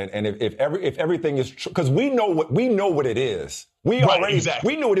case, and if everything is true, because we know what it is. We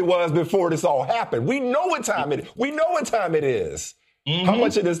knew what it was before this all happened. We know what time it is. How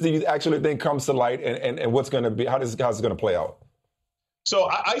much of this do you actually think comes to light, and what's going to be, how's it going to play out? So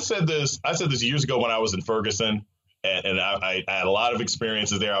I said this years ago when I was in Ferguson, and I had a lot of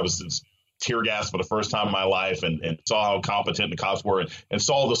experiences there. I was tear gassed for the first time in my life, and saw how competent the cops were, and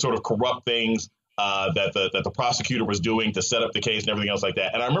saw the sort of corrupt things that the prosecutor was doing to set up the case and everything else like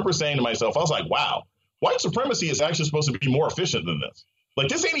that. And I remember saying to myself, I was like, wow, white supremacy is actually supposed to be more efficient than this. Like,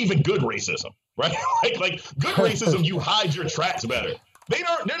 this ain't even good racism, right? like good racism, you hide your tracks better. They're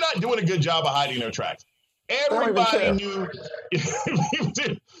not doing a good job of hiding their tracks. Everybody knew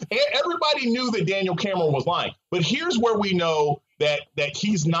that Daniel Cameron was lying. But here's where we know that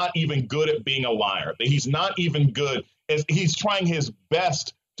he's not even good at being a liar, that he's not even good as he's trying his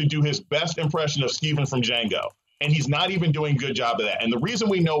best to do his best impression of Stephen from Django. And he's not even doing a good job of that. And the reason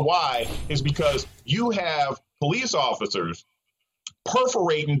we know why is because you have police officers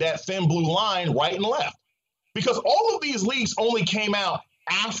perforating that thin blue line right and left. Because all of these leaks only came out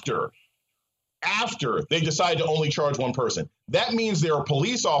after they decided to only charge one person. That means there are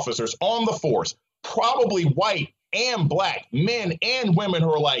police officers on the force, probably white and black, men and women,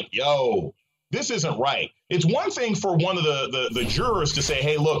 who are like, yo, this isn't right. It's one thing for one of the jurors to say,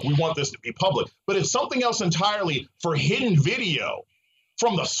 hey, look, we want this to be public. But it's something else entirely for hidden video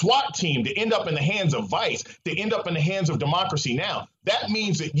from the SWAT team to end up in the hands of Vice, to end up in the hands of Democracy Now! That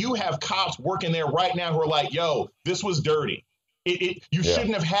means that you have cops working there right now who are like, yo, this was dirty. You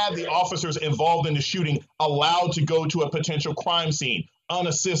shouldn't have had the officers involved in the shooting allowed to go to a potential crime scene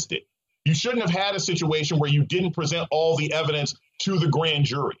unassisted. You shouldn't have had a situation where you didn't present all the evidence to the grand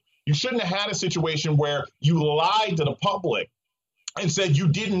jury. You shouldn't have had a situation where you lied to the public and said you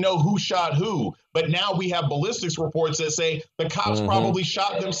didn't know who shot who, but now we have ballistics reports that say the cops probably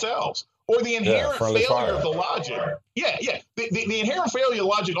shot themselves. Or the inherent failure of the logic. The inherent failure of the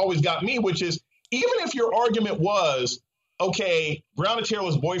logic always got me, which is, even if your argument was, okay, Breonna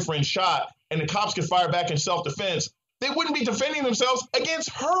Taylor's boyfriend shot and the cops could fire back in self-defense, they wouldn't be defending themselves against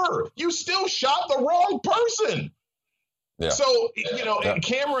her. You still shot the wrong person. Yeah. So,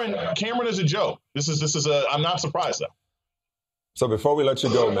 Cameron is a joke. I'm not surprised, though. So before we let you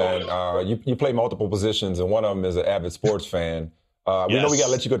go, man, you play multiple positions, and one of them is an avid sports fan. We know we got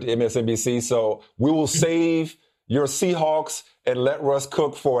to let you go to MSNBC, so we will save your Seahawks and let Russ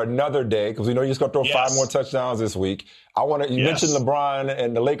cook for another day, because we know you're just going to throw 5 more touchdowns this week. You mentioned LeBron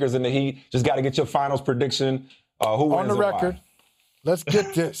and the Lakers and the Heat. Just got to get your finals prediction. Who wins on the record? Let's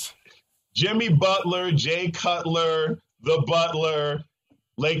get this. Jimmy Butler, Jay Cutler, the Butler,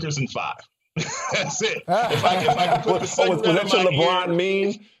 Lakers in 5. That's it. If I can put the cigarette was that your LeBron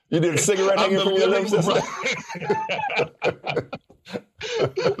meme? You did a cigarette hanging from your lips?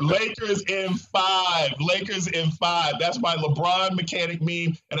 Lakers in 5. Lakers in 5. That's my LeBron mechanic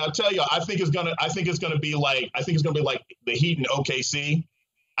meme. And I'll tell you, I think it's gonna be like the Heat and OKC.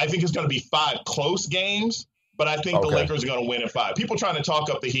 I think it's gonna be 5 close games, but I think the Lakers are gonna win in 5. People trying to talk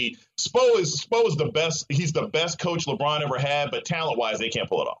up the Heat. Spo is the best. He's the best coach LeBron ever had, but talent-wise, they can't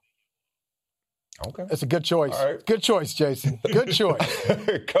pull it off. Okay. That's a good choice. All right. Good choice, Jason. Good choice.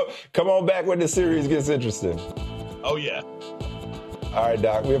 Come on back when the series gets interesting. Oh, yeah. All right,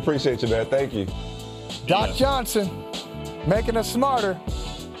 Doc. We appreciate you, man. Thank you. Doc Johnson, making us smarter.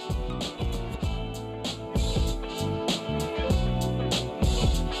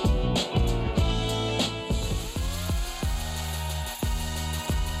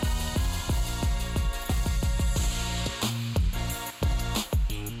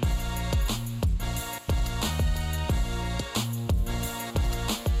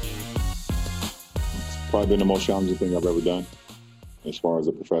 Probably been the most challenging thing I've ever done as far as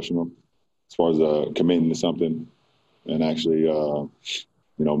a professional, as far as committing to something and actually,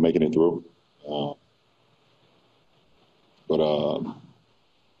 making it through. But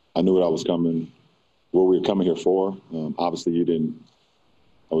I knew what I was coming, what we were coming here for. Obviously,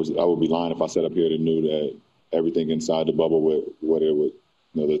 I would be lying if I sat up here and knew that everything inside the bubble what it would,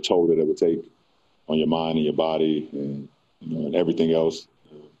 the toll that it would take on your mind and your body and everything else.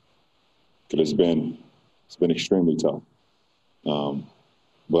 Because it's been extremely tough.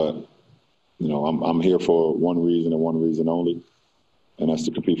 But I'm here for one reason and one reason only, and that's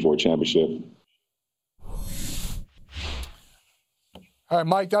to compete for a championship. All right,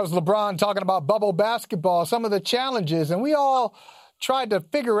 Mike, that was LeBron talking about bubble basketball, some of the challenges, and we all tried to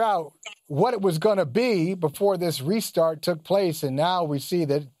figure out what it was going to be before this restart took place, and now we see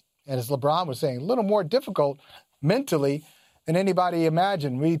that, as LeBron was saying, a little more difficult mentally than anybody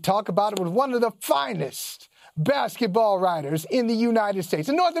imagined. We talk about it with one of the finest basketball writers in the United States,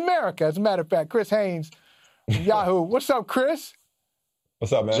 in North America, as a matter of fact, Chris Haynes, Yahoo. What's up, Chris?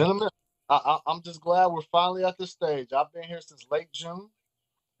 What's up, man? Gentlemen, I'm just glad we're finally at this stage. I've been here since late June,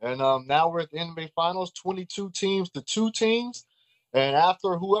 and now we're at the NBA Finals, 22 teams to 2 teams, and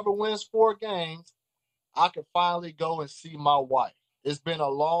after whoever wins 4 games, I can finally go and see my wife. It's been a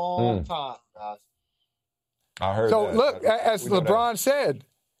long time, guys. I heard so that. Look, as LeBron said,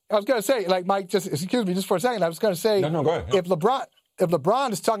 I was going to say, like Mike, excuse me just for a second. I was going to say, no, go ahead. If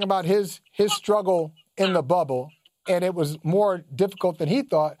LeBron is talking about his struggle in the bubble, and it was more difficult than he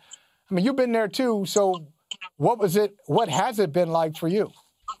thought. I mean, you've been there too. So, what has it been like for you,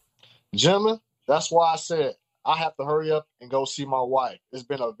 gentlemen? That's why I said I have to hurry up and go see my wife. It's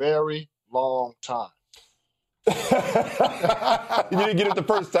been a very long time. You didn't get it the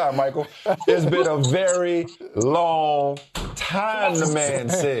first time, Michael. It's been a very long time, the man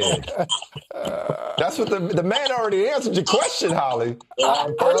said. That's what the man already answered your question, Holly.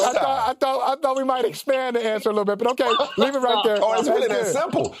 I thought we might expand the answer a little bit, but okay, leave it right there. Oh, it's really that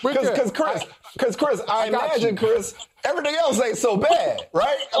simple. Because Chris, I imagine, Chris, everything else ain't so bad,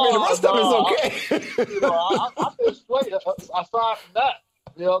 right? I mean, the rest of it's okay. I've been straight aside from that.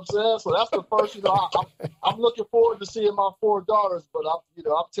 You know what I'm saying? So that's the first, I'm looking forward to seeing my 4 daughters, but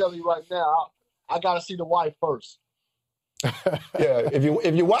I'm telling you right now, I got to see the wife first. Yeah, if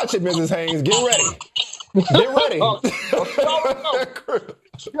you watch it, Mrs. Haynes, get ready. Get ready.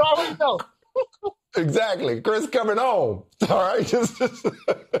 You already know. Exactly. Chris coming home. All right.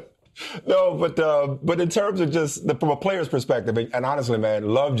 No, but in terms of just from a player's perspective, and honestly, man,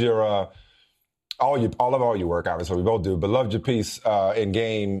 loved your all of your work. Obviously, we both do, but loved your piece in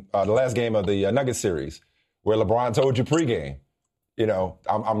the last game of the Nuggets series, where LeBron told you pregame,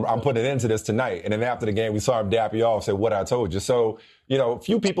 I'm putting it into this tonight, and then after the game, we saw him dap you off, say what I told you. So,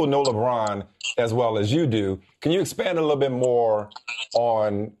 few people know LeBron as well as you do. Can you expand a little bit more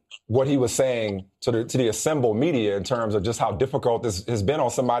on what he was saying to the assembled media in terms of just how difficult this has been on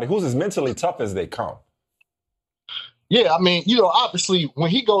somebody who's as mentally tough as they come? Yeah, I mean, obviously,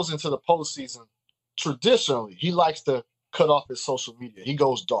 when he goes into the postseason, traditionally, he likes to cut off his social media. He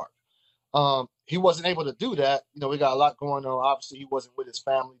goes dark. He wasn't able to do that. We got a lot going on. Obviously, he wasn't with his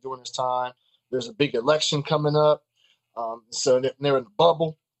family during this time. There's a big election coming up. So they're in the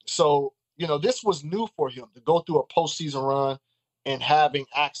bubble. So, this was new for him to go through a postseason run and having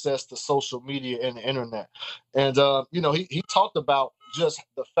access to social media and the internet. And, he talked about just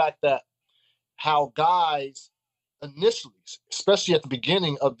the fact that how guys initially, especially at the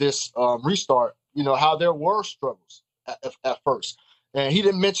beginning of this restart, how there were struggles at first. And he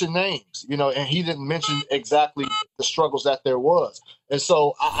didn't mention names, and he didn't mention exactly the struggles that there was. And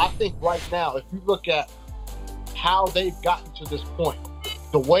so I think right now, if you look at how they've gotten to this point,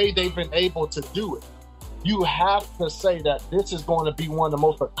 the way they've been able to do it, you have to say that this is going to be one of the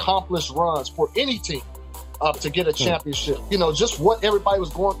most accomplished runs for any team to get a championship. You know, just what everybody was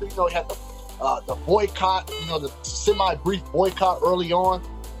going through. You know, you had the boycott, you know, the semi-brief boycott early on.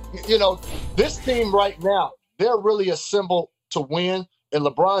 You know, this team right now, they're really assembled to win, and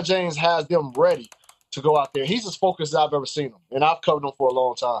LeBron James has them ready to go out there. He's as focused as I've ever seen him, and I've covered him for a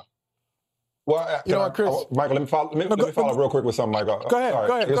long time. Well, you know what, Chris? Michael, let me follow real quick with something, Michael. Go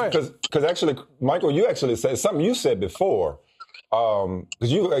ahead. Because actually, Michael, you actually said something you said before.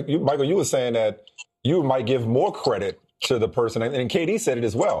 Because you, Michael, you were saying that you might give more credit to the person, and KD said it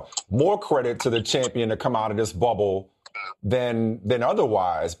as well, more credit to the champion to come out of this bubble than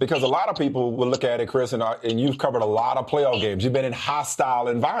otherwise. Because a lot of people will look at it, Chris, and you've covered a lot of playoff games. You've been in hostile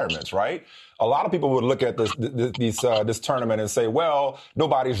environments, right? A lot of people would look at this tournament and say, well,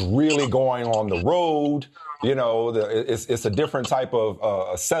 nobody's really going on the road. You know, it's a different type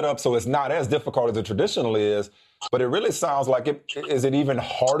of setup, so it's not as difficult as it traditionally is. But it really sounds like is it even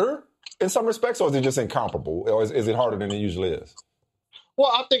harder in some respects, or is it just incomparable? Or is it harder than it usually is?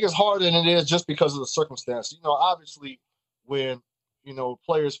 Well, I think it's harder than it is just because of the circumstance. You know, obviously, when, you know,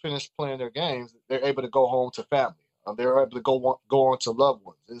 players finish playing their games, they're able to go home to family. They're able to go on to loved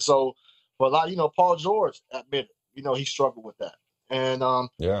ones. And so, for a lot, you know, Paul George admitted, you know, he struggled with that. And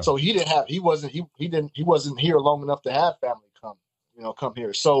so he wasn't here long enough to have family come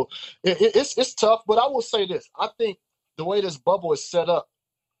here. So it's tough. But I will say this. I think the way this bubble is set up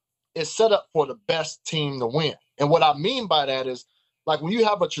for the best team to win. And what I mean by that is, like, when you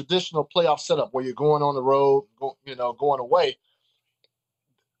have a traditional playoff setup where you're going on the road, going away,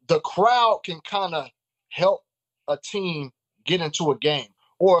 the crowd can kind of help a team get into a game,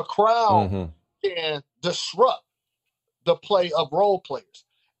 or a crowd can disrupt the play of role players.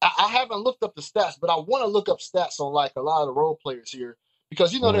 I haven't looked up the stats, but I want to look up stats on, like, a lot of the role players here,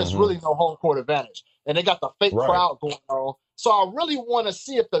 because, you know, there's really no home court advantage, and they got the fake crowd going on. So I really want to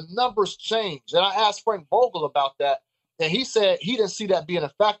see if the numbers change. And I asked Frank Vogel about that, and he said he didn't see that being a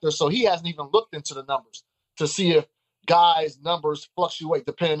factor, so he hasn't even looked into the numbers to see if guys' numbers fluctuate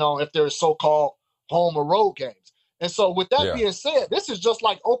depending on if there's so-called home or road games. And so with that being said, this is just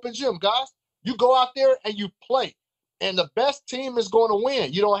like open gym, guys. You go out there and you play, and the best team is going to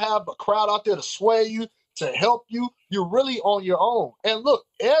win. You don't have a crowd out there to sway you, to help you. You're really on your own. And look,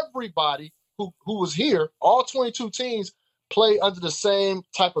 everybody who was here, all 22 teams, play under the same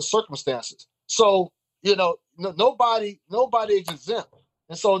type of circumstances. So, you know, nobody is exempt.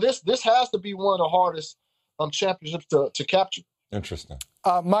 And so this has to be one of the hardest championships to capture. Interesting.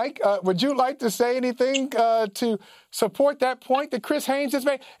 Mike, would you like to say anything to support that point that Chris Haynes just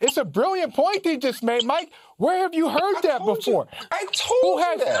made? It's a brilliant point he just made, Mike. Where have you heard that before? I told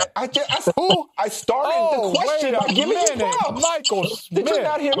you that. I started the question by giving you props. Michael Smith. Did you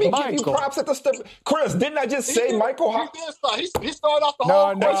not hear me give you props at the step? Chris, didn't I just say Michael? He started off the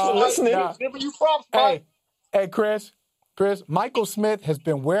whole question listening. Giving you props, Mike. Hey, Chris, Michael Smith has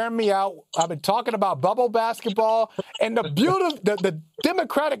been wearing me out. I've been talking about bubble basketball and the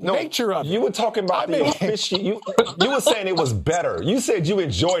democratic nature of it. You were talking about the efficiency. You were saying it was better. You said you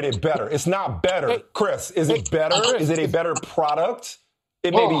enjoyed it better. It's not better. Hey, Chris, is it better? Is it a better product?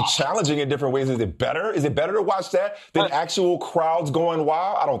 It may be challenging in different ways. Is it better? Is it better to watch that than actual crowds going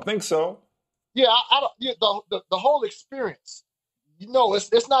wild? I don't think so. Yeah, the whole experience. You know,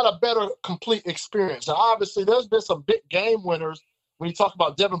 it's not a better complete experience. And obviously, there's been some big game winners. When you talk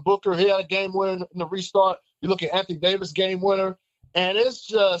about Devin Booker, he had a game winner in the restart. You look at Anthony Davis, game winner. And it's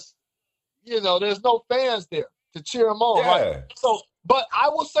just, you know, there's no fans there to cheer him on. Yeah. Right? So, but I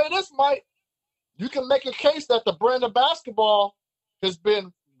will say this, Mike. You can make a case that the brand of basketball has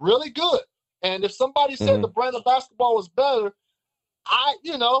been really good. And if somebody said the brand of basketball was better,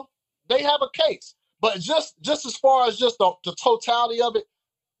 they have a case. But just as far as just the totality of it,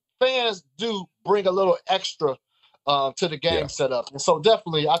 fans do bring a little extra to the game setup. And so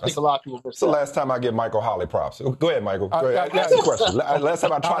definitely, I think a lot of people miss that. The last time I give Michael Holley props. Go ahead, Michael. Go ahead. Ask the question. Last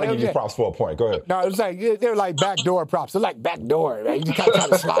time I tried to give you props for a point. Go ahead. No, it was like, they're like backdoor props. They're like backdoor. Right? You kind of try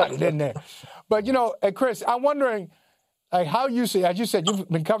to slide it in there. But, you know, Chris, I'm wondering, like, how you see, as you said, you've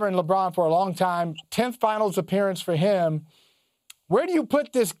been covering LeBron for a long time, 10th finals appearance for him. Where do you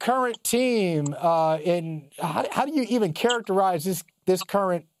put this current team in? How do you even characterize this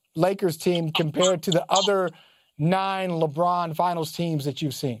current Lakers team compared to the other 9 LeBron finals teams that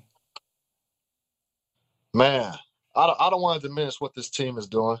you've seen? Man, I don't want to diminish what this team is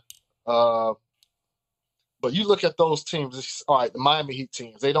doing. But you look at those teams, all right, the Miami Heat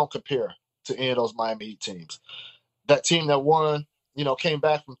teams, they don't compare to any of those Miami Heat teams. That team that won, you know, came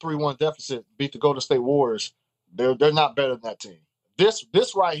back from 3-1 deficit, beat the Golden State Warriors, they're not better than that team.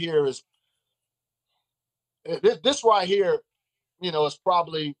 This right here is this right here, you know, is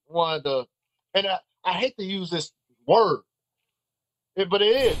probably one of the, and I hate to use this word, but it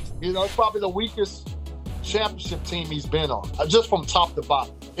is. You know, it's probably the weakest championship team he's been on, just from top to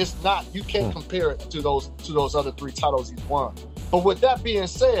bottom. It's not. You can't compare it to those other 3 titles he's won. But with that being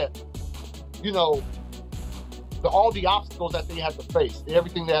said, you know, all the obstacles that they had to face,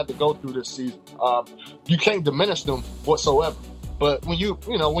 everything they had to go through this season, you can't diminish them whatsoever. But when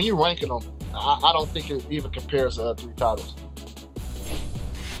you're ranking them, I don't think it even compares to 3 titles.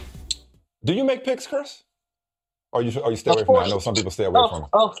 Do you make picks, Chris? Or you stay away from it? I know some people stay away from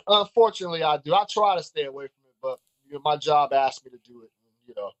it. Unfortunately, I do. I try to stay away from it, but my job asked me to do it.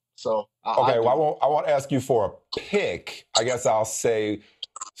 You know, so I won't ask you for a pick. I guess I'll say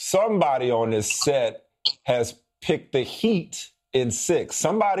somebody on this set has picked the Heat in 6.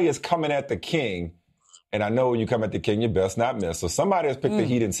 Somebody is coming at the King, and I know when you come at the King, you best not miss. So somebody has picked the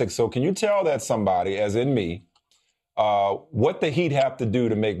Heat in 6. So can you tell that somebody, as in me, what the Heat have to do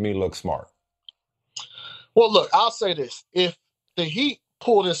to make me look smart? Well, look, I'll say this. If the Heat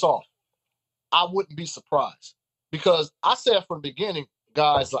pull this off, I wouldn't be surprised. Because I said from the beginning,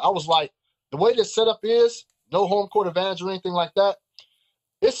 guys, I was like, the way this setup is, no home court advantage or anything like that,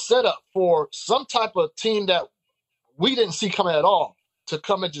 it's set up for some type of team that we didn't see coming at all to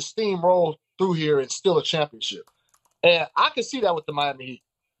come and just steamroll through here and steal a championship. And I can see that with the Miami Heat.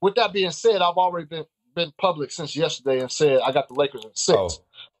 With that being said, I've already been public since yesterday and said I got the Lakers in 6. Oh.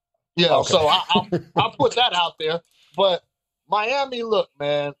 Yeah, okay. So I'll put that out there. But Miami, look,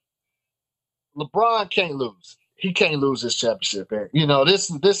 man, LeBron can't lose. He can't lose this championship, man. You know, this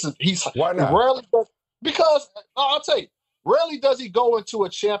is he's why not? Rarely because I'll tell you, rarely does he go into a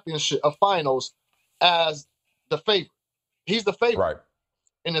championship, a finals, as the favorite. He's the favorite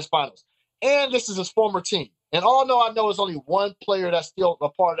in this finals, and this is his former team. And I know there's only one player that's still a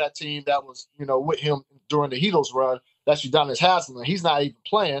part of that team that was, you know, with him during the Heatles run. That's Udonis Haslem. He's not even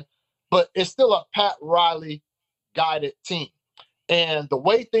playing. But it's still a Pat Riley guided team. And the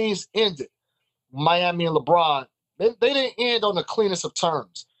way things ended, Miami and LeBron, they didn't end on the cleanest of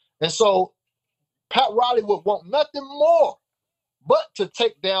terms. And so Pat Riley would want nothing more but to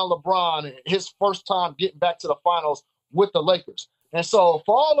take down LeBron his first time getting back to the finals with the Lakers. And so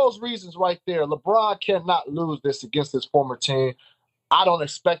for all those reasons right there, LeBron cannot lose this against his former team. I don't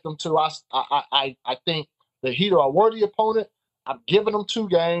expect him to. I think the Heat are a worthy opponent. I'm giving them 2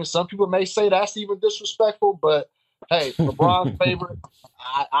 games. Some people may say that's even disrespectful, but hey, LeBron's favorite.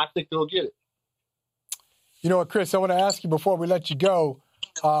 I think they'll get it. You know what, Chris, I want to ask you before we let you go.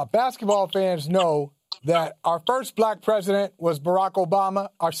 Basketball fans know that our first black president was Barack Obama.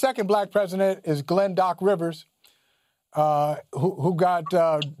 Our second black president is Glenn Doc Rivers, who got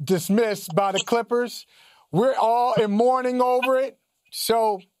dismissed by the Clippers. We're all in mourning over it.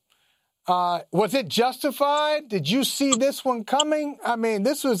 So was it justified? Did you see this one coming? I mean,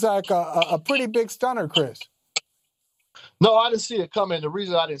 this was like a pretty big stunner, Chris. No, I didn't see it coming. The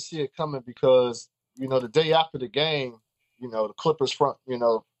reason I didn't see it coming because, you know, the day after the game, you know, the Clippers front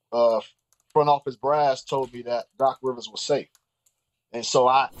office brass told me that Doc Rivers was safe. And so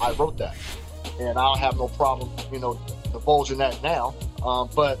I wrote that. And I don't have no problem, you know, divulging that now.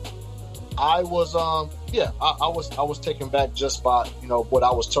 But I was, I was taken back just by, you know, what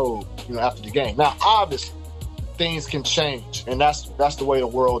I was told, you know, after the game. Now, obviously, things can change, and that's the way the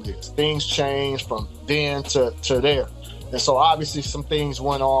world is. Things change from then to there. And so, obviously, some things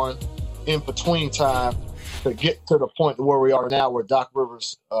went on in between time to get to the point where we are now, where Doc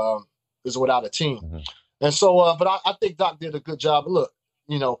Rivers is without a team. Mm-hmm. And so, but I think Doc did a good job. Look,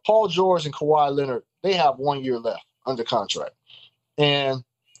 you know, Paul George and Kawhi Leonard, they have 1 year left under contract. And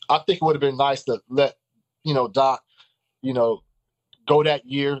I think it would have been nice to let, you know, Doc, you know, go that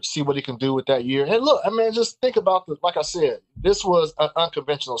year, see what he can do with that year. And look, I mean, just think about like I said, this was an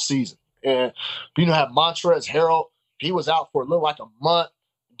unconventional season. And, you know, have Montrezl Harrell, he was out for a little like a month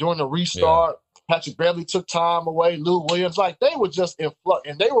during the restart. Yeah. Patrick Beverley took time away. Lou Williams, like they were just in flux.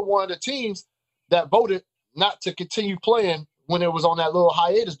 And they were one of the teams that voted not to continue playing when it was on that little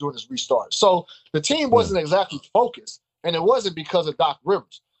hiatus during this restart. So the team wasn't exactly focused, and it wasn't because of Doc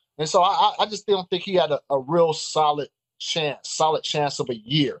Rivers. And so I just don't think he had a real solid chance of a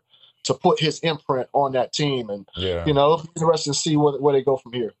year to put his imprint on that team. And, you know, it'll be interesting to see where they go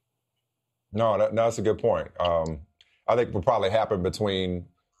from here. No, that's a good point. I think what probably happened between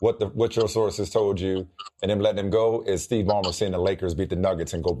what your sources told you and them letting him go is Steve Ballmer seeing the Lakers beat the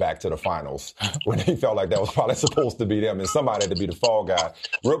Nuggets and go back to the finals when he felt like that was probably supposed to be them and somebody had to be the fall guy.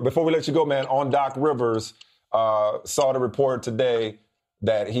 Before we let you go, man, on Doc Rivers, saw the report today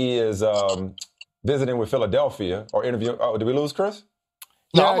that he is visiting with Philadelphia or interviewing. Oh, did we lose Chris?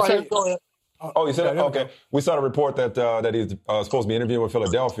 Yeah, Oh, you said that? Okay. We saw a report that he's supposed to be interviewing with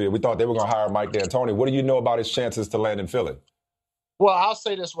Philadelphia. We thought they were going to hire Mike D'Antoni. What do you know about his chances to land in Philly? Well, I'll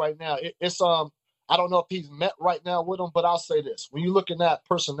say this right now. It's I don't know if he's met right now with him, but I'll say this. When you're looking at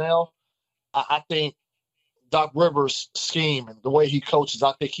personnel, I think Doc Rivers' scheme and the way he coaches,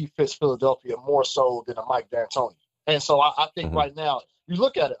 I think he fits Philadelphia more so than a Mike D'Antoni. And so I think right now, you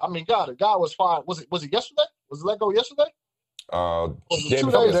look at it. I mean, God, the guy was fired. Was it yesterday? Was he let go yesterday? 2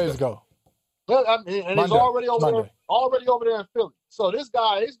 days ago. I mean, and he's already over there in Philly. So this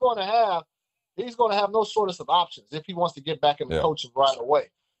guy, he's going to have no shortage of options if he wants to get back into coaching right away.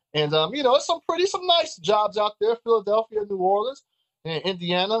 And it's some nice jobs out there, Philadelphia, New Orleans, and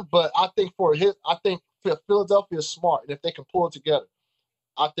Indiana. But I think Philadelphia is smart, and if they can pull it together,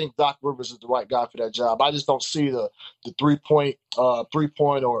 I think Doc Rivers is the right guy for that job. I just don't see the 3-point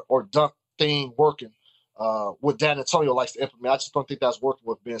or dunk thing working what Dan Antonio likes to implement. I just don't think that's working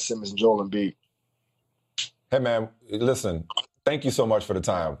with Ben Simmons and Joel Embiid. Hey, man, listen, thank you so much for the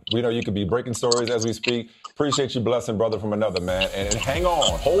time. We know you could be breaking stories as we speak. Appreciate you blessing brother from another, man. And hang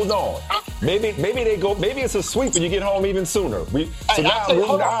on, hold on. Maybe it's a sweep and you get home even sooner.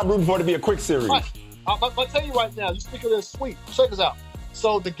 I'm rooting for it to be a quick series. Right. I'll tell you right now, you speak of this sweep, check this out.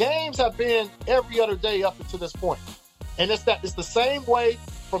 So the games have been every other day up until this point. And it's the same way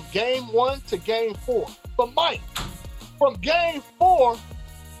from game 1 to game 4. But Mike, from game 4,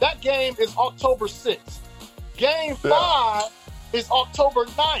 that game is October 6th. Game 5 is October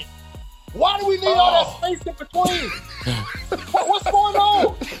 9th. Why do we need all that space in between? What's going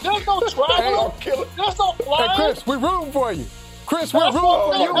on? There's no travel. There's no flying. Hey, Chris, we're rooting for you. Chris, we're rooting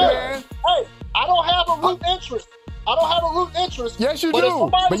for you, man. Hey, I don't have a root interest. Yes, you do.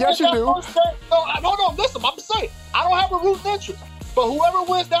 But yes, you do. No, listen, I'm saying, I don't have a root interest. But whoever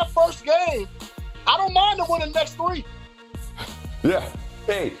wins that first game, I don't mind them winning the next 3. Yeah.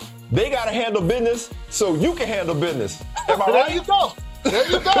 Hey, they got to handle business so you can handle business. Am I right? There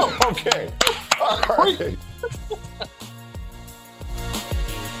you go. Okay. All right.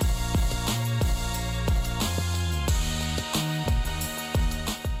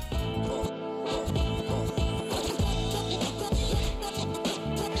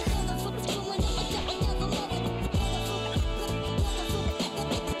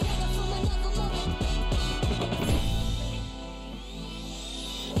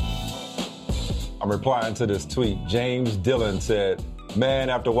 I'm replying to this tweet. James Dillon said, man,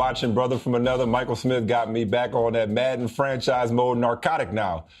 after watching Brother from Another, Michael Smith got me back on that Madden franchise mode narcotic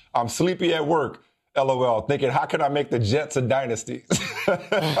now. I'm sleepy at work, LOL, thinking, how can I make the Jets a dynasty?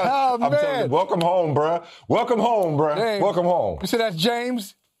 Oh, man. I'm telling you, welcome home, bruh. Welcome home, bruh. James, welcome home. You see, that's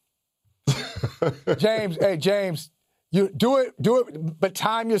James? James, you do it, but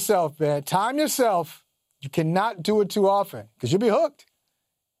time yourself, man. Time yourself. You cannot do it too often because you'll be hooked.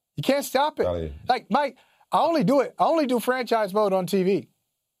 You can't stop it. Like, Mike, I only do franchise mode on TV.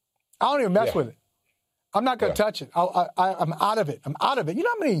 I don't even mess with it. I'm not going to touch it. I'm out of it. You know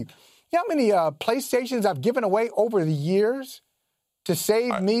how many PlayStations I've given away over the years to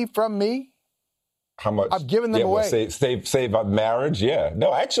save me from me? How much? I've given them away. Well, save up marriage. Yeah.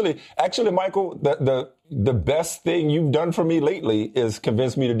 No, actually, Michael, the best thing you've done for me lately is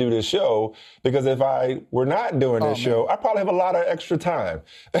convince me to do this show, because if I were not doing this show, I'd probably have a lot of extra time.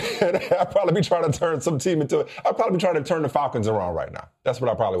 And I'd probably be trying to turn some team into it. I'd probably be trying to turn the Falcons around right now. That's what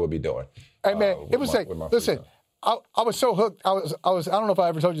I probably would be doing. Hey, man, it was like, listen, I was so hooked. I don't know if I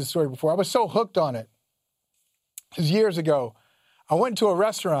ever told you the story before. I was so hooked on it. It was years ago. I went to a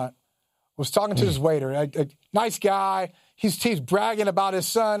restaurant, was talking to this waiter, a nice guy. He's bragging about his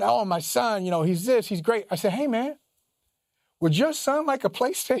son. Oh, my son, he's this, he's great. I said, hey, man, would your son like a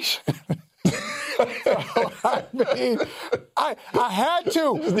PlayStation? I mean, I had to.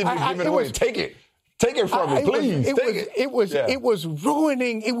 You just need to give it away. Take it. Take it from me, please. It was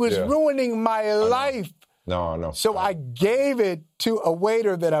ruining my life. No. So I gave it to a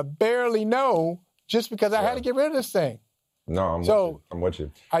waiter that I barely know just because I had to get rid of this thing. No, I'm with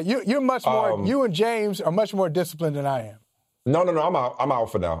you. You're much more. You and James are much more disciplined than I am. No. I'm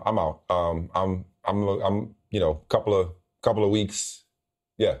out for now. I'm out. I'm couple of weeks.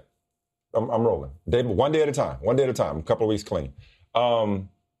 Yeah, I'm rolling. One day at a time. A couple of weeks clean.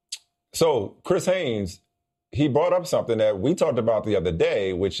 So Chris Haynes, he brought up something that we talked about the other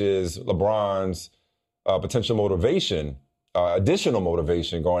day, which is LeBron's potential motivation, additional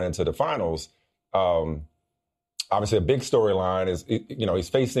motivation going into the finals. Obviously, a big storyline is, he's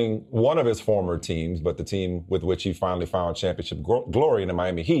facing one of his former teams, but the team with which he finally found championship glory in the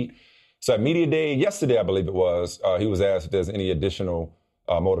Miami Heat. So at Media Day yesterday, I believe it was, he was asked if there's any additional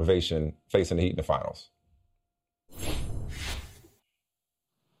motivation facing the Heat in the finals.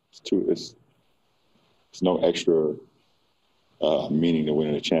 It's There's no extra meaning to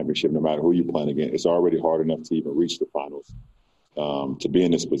winning a championship, no matter who you're playing against. It's already hard enough to even reach the finals, to be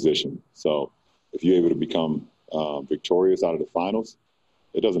in this position. So if you're able to become victorious out of the finals,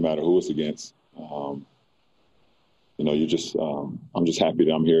 it doesn't matter who it's against. I'm just happy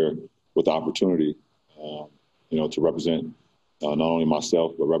that I'm here with the opportunity, to represent not only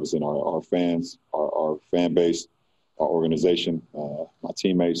myself, but represent our fans, our fan base, our organization, my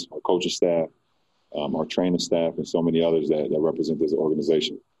teammates, our coaching staff, our training staff, and so many others that represent this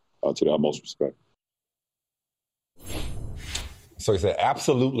organization to the utmost respect. So he said,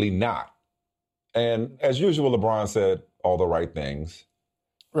 absolutely not. And as usual, LeBron said all the right things.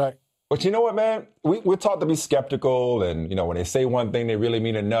 Right. But you know what, man? We're taught to be skeptical, and, when they say one thing, they really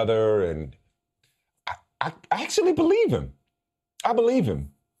mean another. And I actually believe him. I believe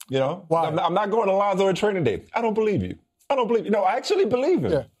him. Why? I'm not going to Lonzo at training day. I don't believe you. I actually believe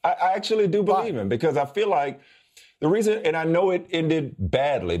him. Yeah. I actually do believe him, because I feel like the reason, and I know it ended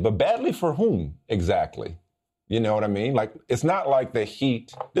badly, but badly for whom exactly? You know what I mean? Like, it's not like the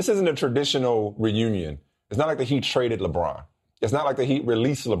Heat. This isn't a traditional reunion. It's not like the Heat traded LeBron. It's not like the Heat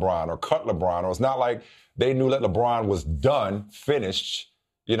released LeBron or cut LeBron, or it's not like they knew that LeBron was done, finished,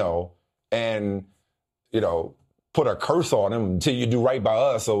 and, put a curse on him until you do right by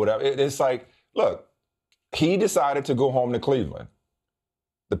us or whatever. It's like, look, he decided to go home to Cleveland.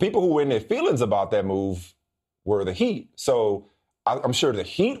 The people who were in their feelings about that move were the Heat. So I'm sure the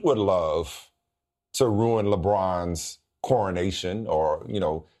Heat would love to ruin LeBron's coronation or,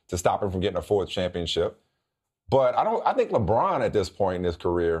 to stop him from getting a fourth championship. But I think LeBron at this point in his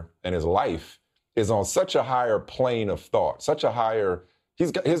career and his life is on such a higher plane of thought, such a higher,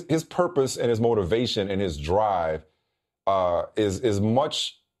 he's got his purpose and his motivation and his drive is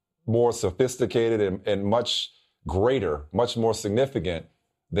much more sophisticated and much greater, much more significant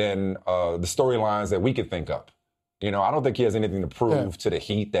than the storylines that we could think of. I don't think he has anything to prove to the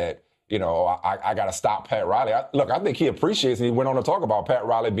Heat that, I got to stop Pat Riley. I think he appreciates, and he went on to talk about Pat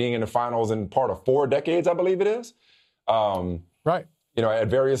Riley being in the finals in part of 4 decades, I believe it is. Right. At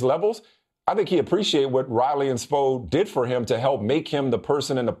various levels. I think he appreciates what Riley and Spo did for him to help make him the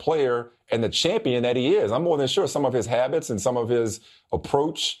person and the player and the champion that he is. I'm more than sure some of his habits and some of his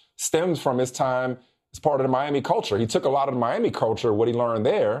approach stems from his time as part of the Miami culture. He took a lot of the Miami culture, what he learned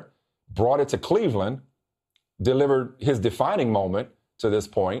there, brought it to Cleveland, delivered his defining moment to this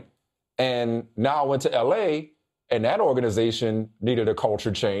point, and now went to L.A., and that organization needed a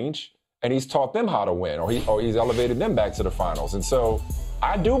culture change, and he's taught them how to win, or he's elevated them back to the finals. And so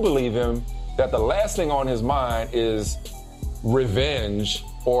I do believe him that the last thing on his mind is revenge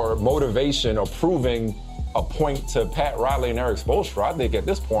or motivation or proving a point to Pat Riley and Eric Spoelstra. I think at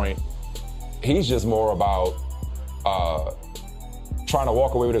this point, he's just more about trying to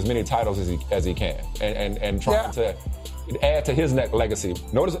walk away with as many titles as he can and trying to add to his legacy.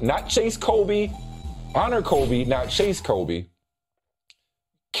 Notice, not chase Kobe, honor Kobe, not chase Kobe.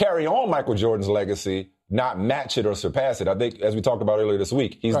 Carry on Michael Jordan's legacy, not match it or surpass it. I think, as we talked about earlier this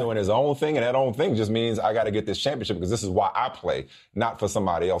week, he's doing his own thing, and that own thing just means I got to get this championship because this is why I play, not for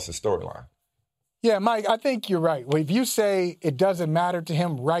somebody else's storyline. Yeah, Mike, I think you're right. Well, if you say it doesn't matter to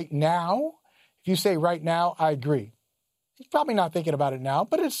him right now, if you say right now, I agree. He's probably not thinking about it now,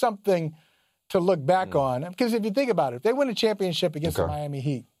 but it's something to look back on. Because if you think about it, if they win a championship against the Miami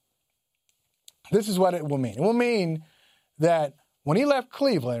Heat, this is what it will mean. It will mean that when he left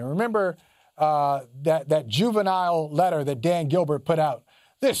Cleveland, remember that juvenile letter that Dan Gilbert put out,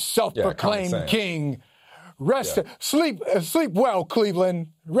 this self-proclaimed king, sleep well, Cleveland.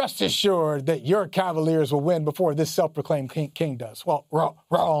 Rest assured that your Cavaliers will win before this self-proclaimed king does. Well,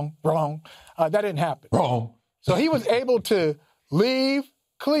 wrong. That didn't happen. Wrong. So he was able to leave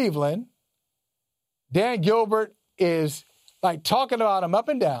Cleveland. Dan Gilbert is like talking about him up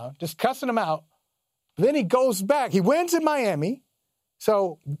and down, just cussing him out. Then he goes back. He wins in Miami.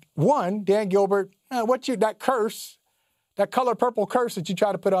 So, one, Dan Gilbert, that curse, that color purple curse that you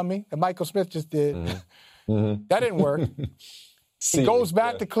tried to put on me, that Michael Smith just did, that didn't work. He goes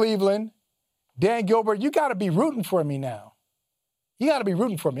back to Cleveland. Dan Gilbert, you got to be rooting for me now. You got to be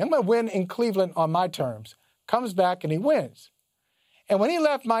rooting for me. I'm going to win in Cleveland on my terms. Comes back and he wins. And when he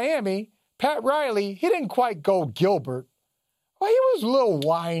left Miami, Pat Riley, he didn't quite go Gilbert. Well, he was a little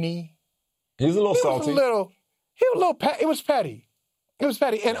whiny. He was a little salty. It was petty. It was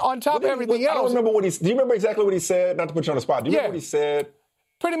petty. And on top of everything else. I don't remember what he said. Do you remember exactly what he said? Not to put you on the spot. Do you remember what he said?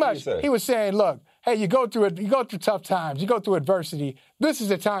 Pretty much. He was saying, look, hey, you go through tough times. You go through adversity. This is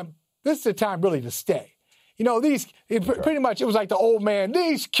the time really to stay. Pretty much it was like the old man.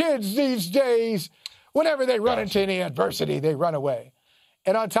 These kids these days, whenever they run into any adversity, they run away.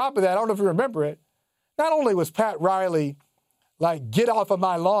 And on top of that, I don't know if you remember it, not only was Pat Riley like, get off of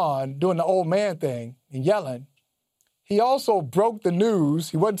my lawn, doing the old man thing and yelling, he also broke the news,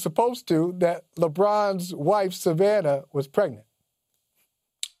 he wasn't supposed to, that LeBron's wife, Savannah, was pregnant.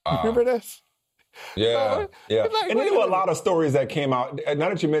 Remember this? Yeah, yeah. And there were a lot of stories that came out. Now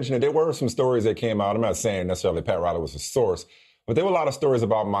that you mention it, there were some stories that came out. I'm not saying necessarily Pat Riley was the source, but there were a lot of stories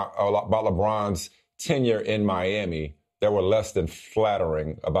about LeBron's tenure in Miami that were less than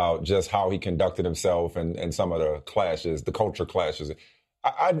flattering about just how he conducted himself and some of the clashes, the culture clashes.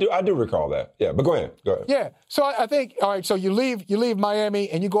 I do recall that. Yeah, but go ahead. Yeah. So I think, all right, so you leave Miami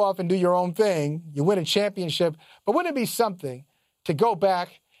and you go off and do your own thing. You win a championship. But wouldn't it be something to go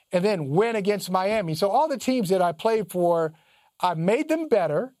back and then win against Miami? So all the teams that I played for, I made them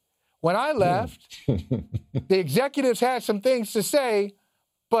better. When I left, the executives had some things to say,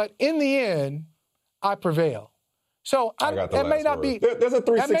 but in the end, I prevailed. So that may not be. There's a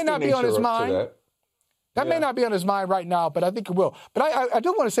 360 that may not be on his mind. That. That may not be on his mind right now, but I think it will. But I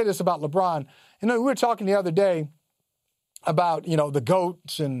do want to say this about LeBron. You know, we were talking the other day about, you know, the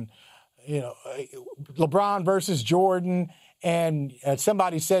GOATs and, you know, LeBron versus Jordan. And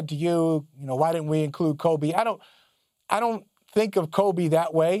somebody said to you, you know, why didn't we include Kobe? I don't think of Kobe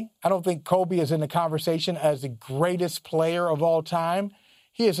that way. I don't think Kobe is in the conversation as the greatest player of all time.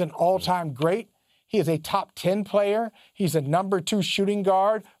 He is an all-time great. He is a top 10 player. He's a number 2 shooting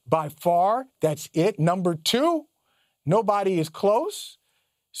guard by far. That's it. Number 2. Nobody is close.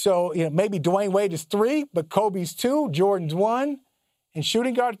 So, you know, maybe Dwayne Wade is 3, but Kobe's 2, Jordan's 1 in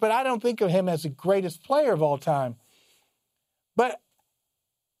shooting guards. But I don't think of him as the greatest player of all time. But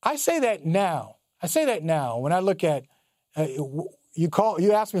I say that now. When I look at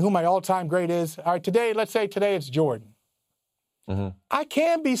you ask me who my all-time great is. All right, let's say today it's Jordan. Mm-hmm. I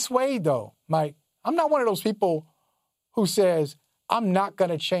can be swayed though, Mike. I'm not one of those people who says I'm not going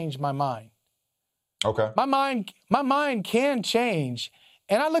to change my mind. Okay. My mind can change,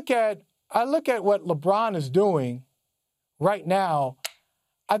 and I look at what LeBron is doing right now.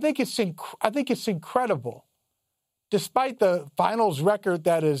 I think it's incredible. Despite the finals record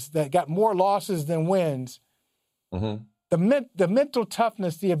that got more losses than wins, mm-hmm. the mental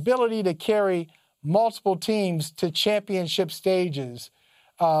toughness, the ability to carry multiple teams to championship stages,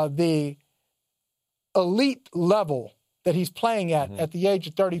 the elite level that he's playing at the age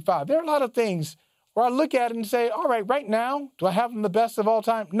of 35. There are a lot of things where I look at it and say, all right, right now, do I have him the best of all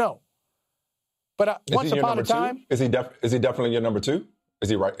time? No. But once upon a time. Is he definitely your number 2? Is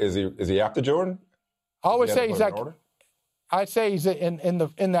he right? Is he after Jordan? I always say he's like, I'd say he's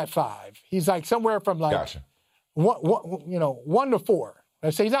in that 5. He's like somewhere from like gotcha. 1 to 4.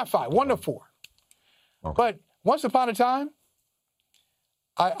 I'd say he's not 5, 1 to 4. Okay. But once upon a time,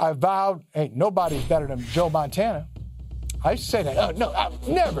 I vowed, hey, nobody's better than Joe Montana. I used to say that. Oh, no, I've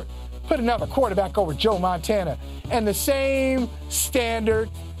never put another quarterback over Joe Montana. And the same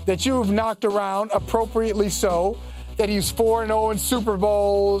standard that you've knocked around, appropriately so, that he's 4-0 in Super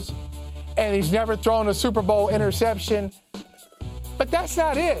Bowls, and he's never thrown a Super Bowl interception. But that's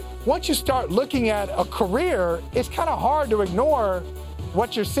not it. Once you start looking at a career, it's kind of hard to ignore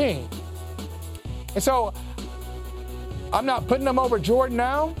what you're seeing. And so I'm not putting him over Jordan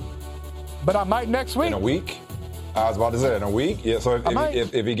now, but I might next week. In a week? I was about to say in a week. Yeah. So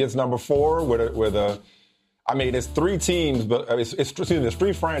if he gets number 4 with a, I mean, it's 3 teams, but it's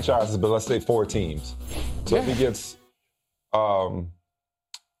 3 franchises, but let's say 4 teams. So if he gets,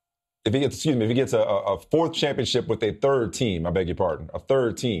 if he gets a 4th championship with a 3rd team, I beg your pardon, a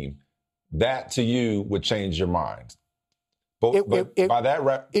 3rd team, that to you would change your mind. But by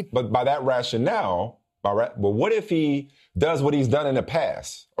that rationale, but what if he does what he's done in the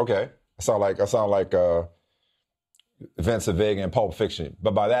past? Okay, I sound like Vincent Vega in Pulp Fiction.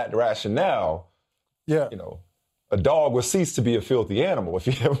 But by that rationale, yeah, you know, a dog will cease to be a filthy animal if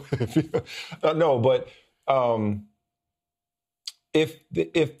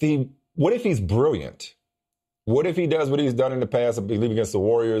what if he's brilliant? What if he does what he's done in the past, I believe against the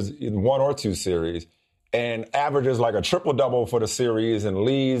Warriors in 1 or 2 series, and averages like a triple-double for the series and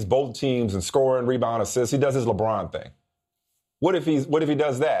leads both teams in scoring, rebound, assists? He does his LeBron thing. What if he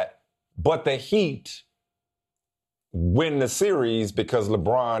does that, but the Heat win the series because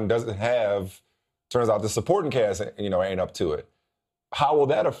LeBron doesn't have, turns out the supporting cast, ain't up to it? How will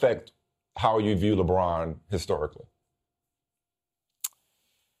that affect how you view LeBron historically?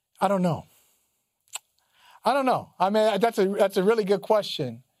 I don't know. I mean, that's a really good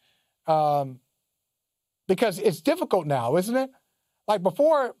question. Because it's difficult now, isn't it? Like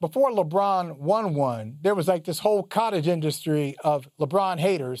before LeBron won, there was like this whole cottage industry of LeBron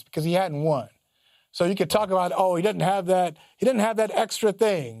haters because he hadn't won. So you could talk about, he doesn't have that. He didn't have that extra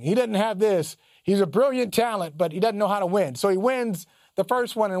thing. He didn't have this. He's a brilliant talent, but he doesn't know how to win. So he wins the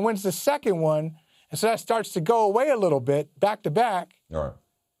first one and wins the second one. And so that starts to go away a little bit, back to back. All right.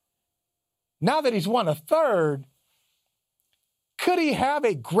 Now that he's won a third, could he have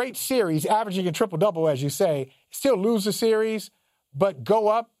a great series, averaging a triple-double, as you say, still lose the series, but go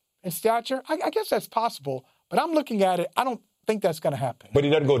up in stature? I guess that's possible. But I'm looking at it, I don't think that's going to happen. But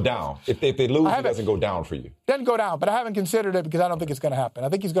he doesn't go down. If they lose, he doesn't go down for you. Doesn't go down, but I haven't considered it because I don't think it's going to happen. I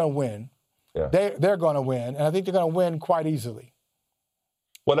think he's going to win. Yeah. They're going to win, and I think they're going to win quite easily.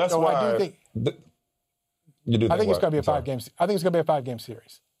 Well, that's why I think it's going to be a 5-game. I think it's going to be a 5-game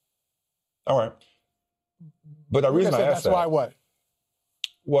series. All right. But the reason I asked that's why what?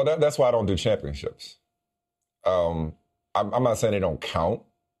 Well, that's why I don't do championships. I'm not saying they don't count.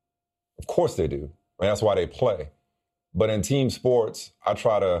 Of course they do. I mean, that's why they play. But in team sports, I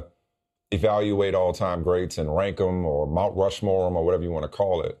try to evaluate all-time greats and rank them or Mount Rushmore them or whatever you want to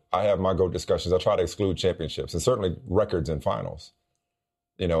call it. I have my GOAT discussions. I try to exclude championships and certainly records and finals.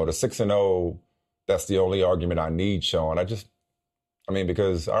 The 6-0, that's the only argument I need, Sean.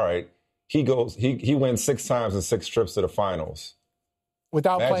 Because, all right, he wins 6 times in 6 trips to the finals.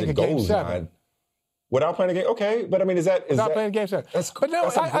 Without playing a game 7. Without playing a game, okay. But I mean, without playing a game 7? That's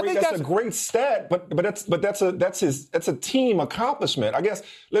a great stat. But that's a team accomplishment. I guess.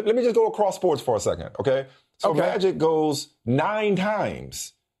 Let me just go across sports for a second, okay? So Magic goes 9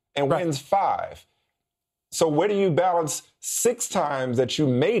 times and wins 5. So where do you balance 6 times that you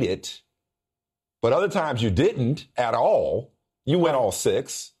made it, but other times you didn't at all? You went all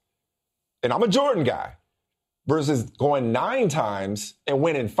 6, and I'm a Jordan guy. Versus going 9 times and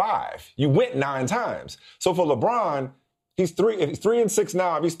winning 5. You went 9 times. So for LeBron, if he's 3-6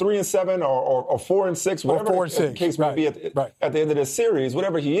 now, if he's 3-7 or 4-6, whatever the case may be at the end of this series,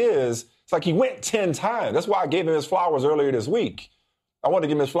 whatever he is, it's like he went 10 times. That's why I gave him his flowers earlier this week. I want to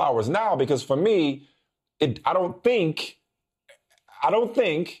give him his flowers now because for me, I don't think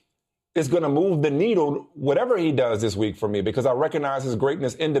it's going to move the needle, whatever he does this week for me, because I recognize his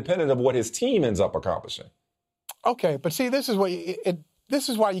greatness independent of what his team ends up accomplishing. Okay, but see, this is why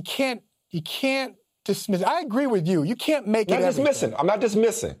you can't dismiss. I agree with you. You can't make it. I'm not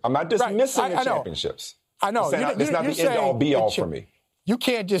dismissing the championships. I know. It's not the end-all, be-all for me. You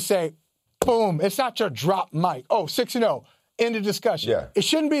can't just say, boom, it's not your drop mic. 6-0, end of discussion. Yeah. It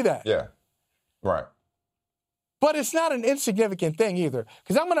shouldn't be that. Yeah, right. But it's not an insignificant thing either,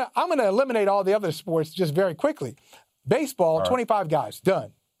 because I'm gonna eliminate all the other sports just very quickly. Baseball, 25 guys,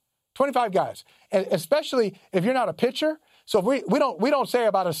 done. 25 guys, and especially if you're not a pitcher. So if we don't say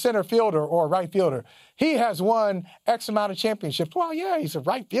about a center fielder or a right fielder, he has won X amount of championships. Well, yeah, he's a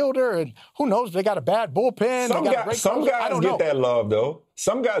right fielder, and who knows? They got a bad bullpen. Some guys get that love, though.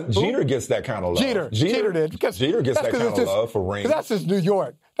 Some guys, Jeter gets that kind of love. Jeter did. Jeter gets that kind of love for rings. That's just New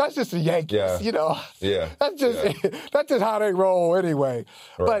York. That's just the Yankees, Yeah. That's just how they roll anyway.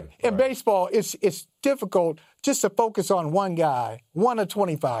 But in baseball, it's difficult just to focus on one guy, 1 of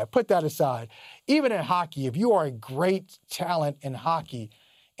 25. Put that aside. Even in hockey, if you are a great talent in hockey,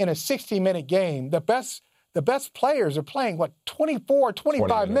 in a 60-minute game, the best players are playing 24,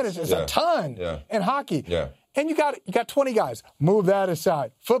 25 minutes is a ton in hockey. Yeah. And you got 20 guys. Move that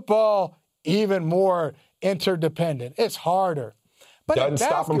aside. Football, even more interdependent. It's harder. But doesn't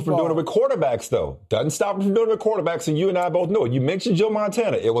stop them from doing it with quarterbacks, though. Doesn't stop them from doing it with quarterbacks, and you and I both know it. You mentioned Joe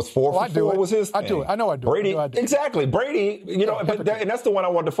Montana. It was 4 for 4 was his thing. I do it. I know I do. Brady, I do. Exactly. Brady, and that's the one I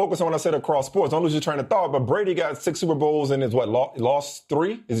wanted to focus on when I said across sports. Don't lose your train of thought, but Brady got 6 Super Bowls and is lost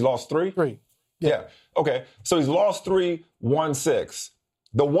 3? Has he lost 3? 3. Yeah. Okay. So he's lost 3, won 6.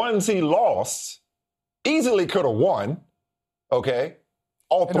 The ones he lost easily could have won. Okay.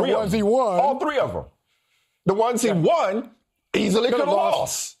 All 3 of them. The ones he won. All 3 of them. The ones he won easily could have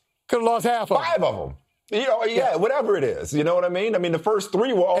lost. Could have lost half of them. 5 of them. Whatever it is. You know what I mean? I mean, the first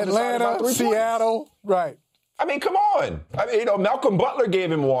 3 were all Atlanta, 3 Seattle, points. right. I mean, come on. I mean, Malcolm Butler gave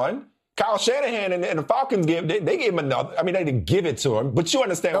him 1. Kyle Shanahan and the Falcons gave him another. I mean, they didn't give it to him, but you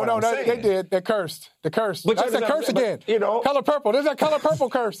understand what I'm saying. No, they did. They're cursed. They're cursed. But that's a curse again. Color purple. There's that color purple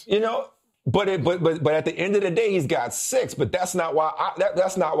curse. But at the end of the day, he's got 6. But that's not why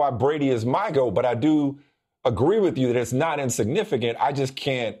that's not why Brady is my GOAT. But I do agree with you that it's not insignificant. I just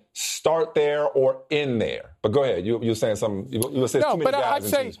can't start there or end there. But go ahead. You were saying something. You were saying too many guys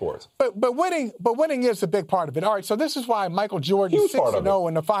in team sports. But winning is a big part of it. All right. So this is why Michael Jordan 6-0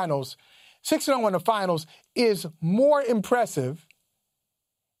 in the finals. 6-0 in the finals is more impressive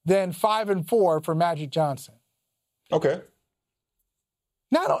than 5-4 for Magic Johnson. Okay.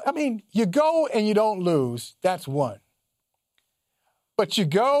 You go and you don't lose. That's 1. But you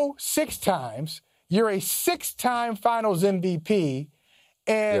go 6 times. You're a 6-time Finals MVP,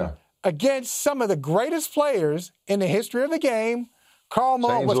 and against some of the greatest players in the history of the game. Karl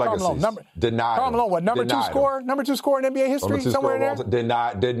Malone, what's Karl Malone? Karl Malone, what, number two scorer in NBA history, somewhere in there?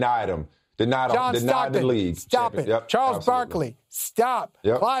 Denied him. Denied the league. Stop it. Yep, Charles Barkley, stop.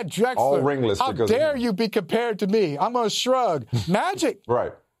 Yep. Clyde Drexler. All ringless. How dare you be compared to me? I'm going to shrug. Magic.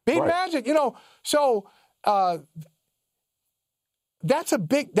 Right. Beat Magic. So that's a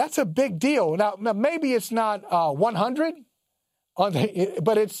big deal. Now maybe it's not 100,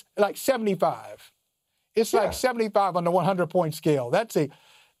 but it's like 75. It's like 75 on the 100-point scale.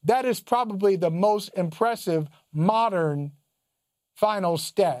 That is probably the most impressive modern final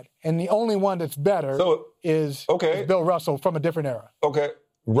stat, and the only one that's better is Bill Russell from a different era. Okay,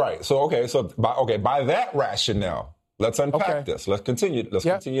 right. So by that rationale, let's unpack this. Let's continue.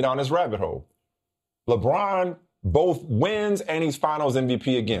 Continue down this rabbit hole. LeBron both wins and he's Finals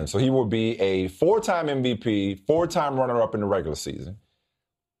MVP again. So he will be a 4-time MVP, 4-time runner-up in the regular season.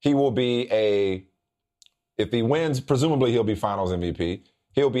 He will be if he wins, presumably he'll be Finals MVP.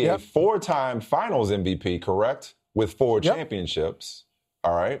 He'll be a 4-time Finals MVP, correct? With 4 championships,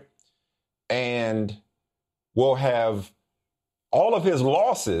 all right? And we'll have all of his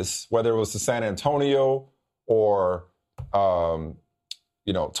losses, whether it was to San Antonio or,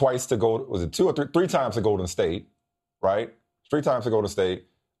 twice to Golden, was it 2 or 3 times to Golden State, right? 3 times to Golden State.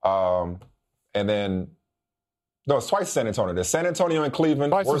 And then, no, it's twice San Antonio. There's San Antonio and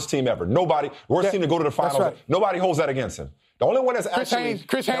Cleveland, worst team ever. Worst team to go to the finals. Right. Nobody holds that against him. The only one that's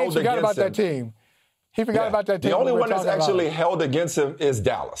Chris Haynes forgot about that team. He forgot about that team. The only one that's actually held against him is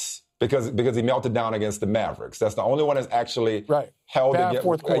Dallas because he melted down against the Mavericks. That's the only one that's actually held against.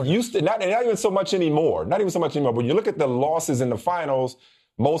 Fourth quarter. Not even so much anymore. Not even so much anymore. When you look at the losses in the finals,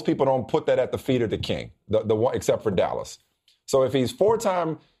 most people don't put that at the feet of the king, the one except for Dallas. So if he's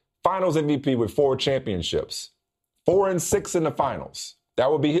 4-time Finals MVP with 4 championships, 4 and 6 in the finals,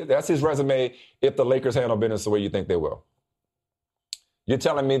 that's his resume if the Lakers handle business the way you think they will. You're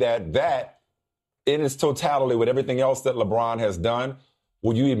telling me that in its totality with everything else that LeBron has done,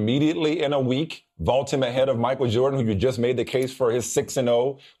 will you immediately in a week vault him ahead of Michael Jordan, who you just made the case for his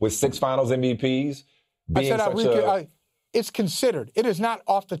 6-0 with 6 Finals MVPs? It's considered. It is not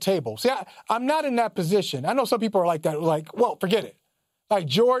off the table. See, I'm not in that position. I know some people are like that, like, well, forget it. Like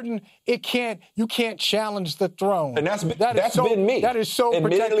Jordan, you can't challenge the throne. And that's been me. That is so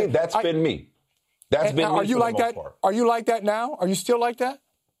admittedly, protected. That's been me. That's been me. Are you like that? Are you like that now? Are you still like that?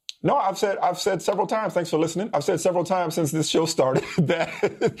 No, I've said several times, thanks for listening. I've said several times since this show started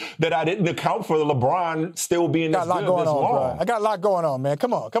that I didn't account for the LeBron still being this good this long. Bro. I got a lot going on, man.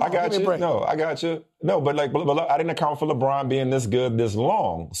 Come on, give me a break. No, I got you. No, but I didn't account for LeBron being this good this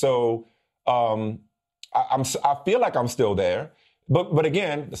long. So I feel like I'm still there. But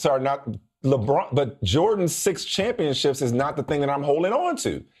again, not LeBron, but Jordan's 6 championships is not the thing that I'm holding on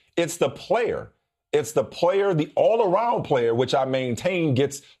to. It's the player. It's the player, the all-around player, which I maintain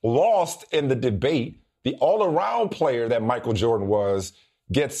gets lost in the debate. The all-around player that Michael Jordan was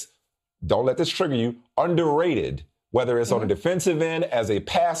gets, don't let this trigger you, underrated, whether it's on the defensive end, as a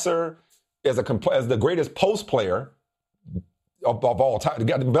passer, as the greatest post player of all time. He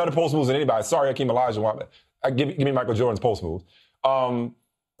got better post moves than anybody. Sorry, Hakeem Olajuwon. Give me Michael Jordan's post moves. I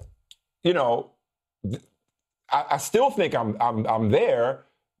still think I'm there.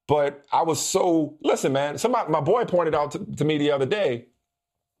 But I was listen, man, my boy pointed out to me the other day,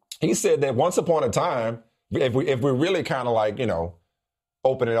 he said that once upon a time, if we really kind of like,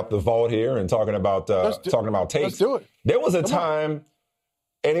 opening up the vault here and talking about tapes. Let's do it. There was a time,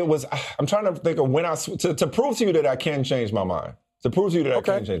 and it was, I'm trying to think of when to prove to you that I can change my mind. To prove to you that I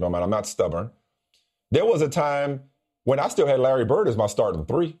can change my mind. I'm not stubborn. There was a time when I still had Larry Bird as my starting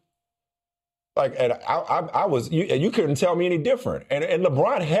 3. Like, and I was, you couldn't tell me any different. And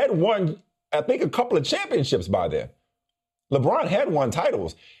LeBron had won, I think, a couple of championships by then. LeBron had won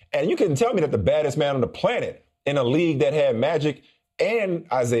titles. And you couldn't tell me that the baddest man on the planet in a league that had Magic and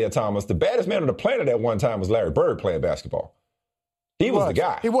Isaiah Thomas, the baddest man on the planet at one time was Larry Bird playing basketball. He was the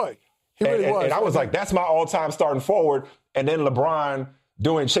guy. He was. He really was. And I was like, that's my all-time starting forward. And then LeBron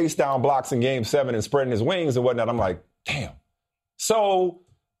doing chase down blocks in Game 7 and spreading his wings and whatnot. I'm like, damn. So,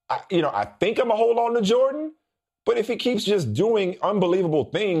 I think I'm going to hold on to Jordan, but if he keeps just doing unbelievable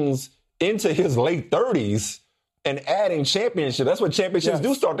things into his late 30s and adding championships, that's what championships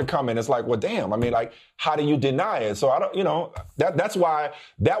do start to come in. It's like, well, damn. I mean, like, how do you deny it? So I don't, that's why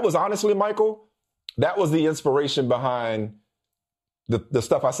that was honestly, Michael, that was the inspiration behind the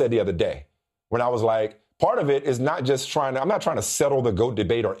stuff I said the other day when I was like, part of it is not just I'm not trying to settle the GOAT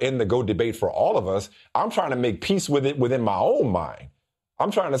debate or end the GOAT debate for all of us. I'm trying to make peace with it within my own mind. I'm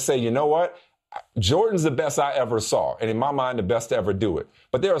trying to say, you know what? Jordan's the best I ever saw, and in my mind, the best to ever do it.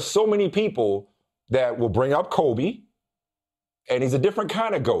 But there are so many people that will bring up Kobe, and he's a different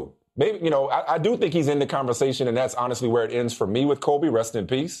kind of GOAT. Maybe, I do think he's in the conversation, and that's honestly where it ends for me with Kobe, rest in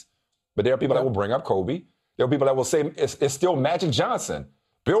peace. But there are people that will bring up Kobe. There are people that will say it's still Magic Johnson,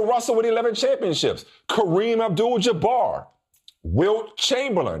 Bill Russell with 11 championships, Kareem Abdul-Jabbar, Wilt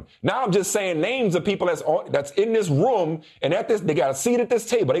Chamberlain. Now I'm just saying names of people that's in this room, and they got a seat at this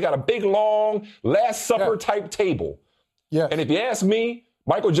table. They got a big, long, Last Supper type table. Yeah. And if you ask me,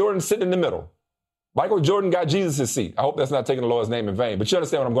 Michael Jordan's sitting in the middle. Michael Jordan got Jesus' seat. I hope that's not taking the Lord's name in vain, but you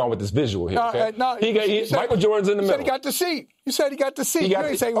understand where I'm going with this visual here. Okay? Michael Jordan's in the middle. You said he got the seat. You said he got the seat. You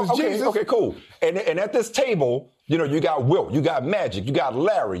didn't say it was Jesus. Okay, cool. And at this table, you got Wilt, you got Magic, you got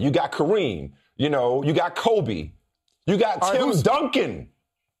Larry, you got Kareem, you got Kobe. You got Tim Duncan.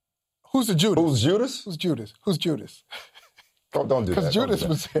 Who's the Judas? Who's Judas? Who's Judas? Who's Judas? Don't do that. Because Judas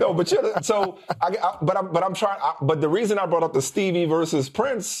was there. No, but I'm trying. But the reason I brought up the Stevie versus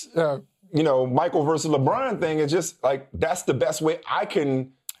Prince, Michael versus LeBron thing is just like that's the best way I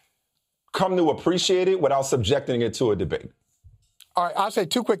can come to appreciate it without subjecting it to a debate. All right, I'll say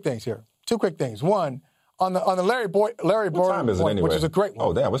two quick things here. Two quick things. One. On the Larry Bird time is it point, anyway? Which is a great one.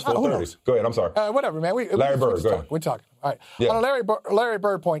 Oh, damn, it's 4:30. Go ahead, I'm sorry. Whatever, man. Larry Bird, go ahead. We're talking. All right. Yeah. On the Larry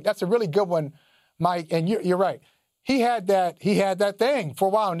Bird point, that's a really good one, Mike, and you're right. He had that thing for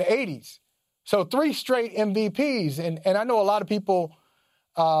a while in the 80s. So 3 straight MVPs, and I know a lot of people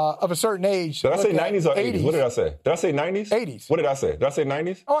of a certain age. Did I say 90s or 80s? What did I say? Did I say 90s? 80s. What did I say? Did I say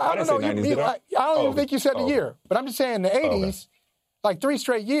 90s? Oh, I didn't don't say know. 90s, did I? I don't even think you said the year, but I'm just saying the 80s, like 3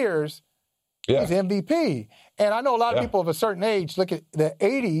 straight years, he's MVP. And I know a lot of people of a certain age look at the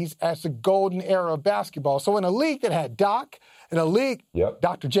 80s as the golden era of basketball. So in a league that had Doc, in a league,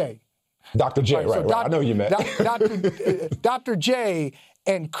 Dr. J. Dr. J, right. I know you meant. Dr. J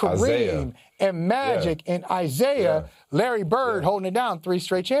and Kareem Isaiah. And Magic and Isaiah, Larry Bird holding it down, 3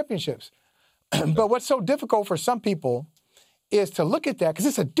 straight championships. But what's so difficult for some people is to look at that because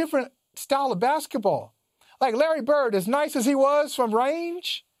it's a different style of basketball. Like Larry Bird, as nice as he was from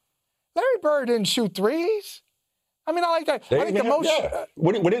range, Larry Bird didn't shoot threes. I mean, I like that. I think the most.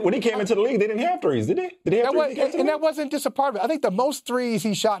 When he came into the league, they didn't have threes, did they? Did he have threes? And that wasn't just a part of it. I think the most threes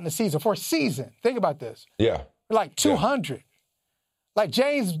he shot in the season for a season. Think about this. Yeah. Like 200. Yeah. Like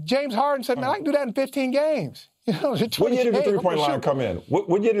James Harden said, man, I can do that in 15 games. What year did the three-point line come in?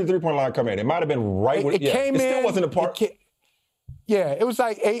 What year did the three-point line come in? It might have been right when it came in. It still wasn't a part. It was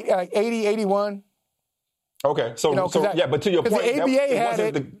like 80, 81. Okay, but to your point, the ABA had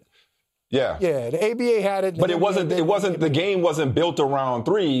it. Yeah, the ABA had it. But it wasn't. The game wasn't built around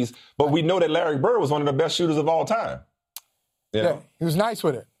threes. But we know that Larry Bird was one of the best shooters of all time. Yeah, he was nice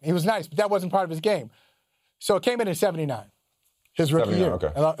with it. He was nice, but that wasn't part of his game. So it came in 79, his rookie year,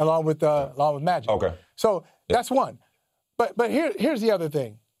 along with Magic. Okay. So that's one. But here's the other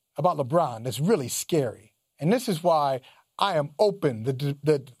thing about LeBron that's really scary, and this is why I am open.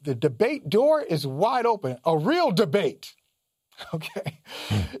 The debate door is wide open. A real debate. Okay.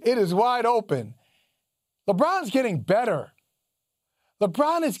 It is wide open. LeBron's getting better.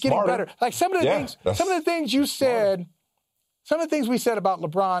 LeBron is getting better. Like some of the things you said, some of the things we said about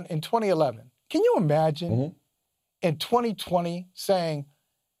LeBron in 2011. Can you imagine in 2020 saying,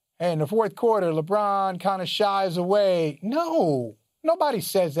 hey, in the fourth quarter, LeBron kind of shies away? No, nobody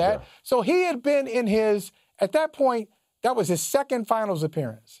says that. Yeah. So he had been at that point, that was his second finals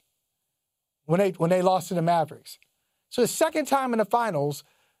appearance when they lost to the Mavericks. So the second time in the finals,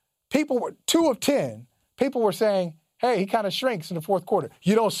 2 of 10, people were saying, hey, he kind of shrinks in the fourth quarter.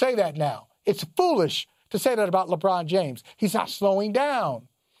 You don't say that now. It's foolish to say that about LeBron James. He's not slowing down.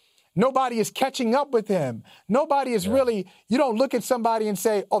 Nobody is catching up with him. Nobody is really, you don't look at somebody and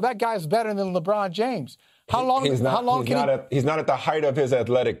say, oh, that guy's better than LeBron James. He's not at the height of his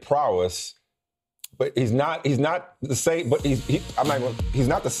athletic prowess, but he's not the same, but he's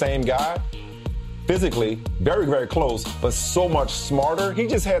not the same guy. Physically, very, very close, but so much smarter. He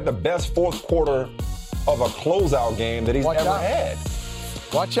just had the best fourth quarter of a closeout game that he's ever had.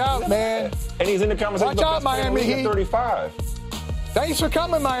 Watch out, man. And he's in the conversation. Watch out, Miami Heat. 35. Thanks for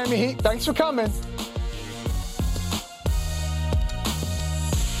coming, Miami Heat. Thanks for coming.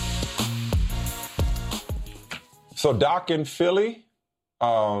 So Doc in Philly,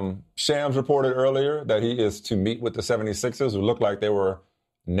 Shams reported earlier that he is to meet with the 76ers, who looked like they were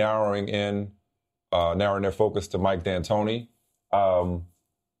narrowing their focus to Mike D'Antoni.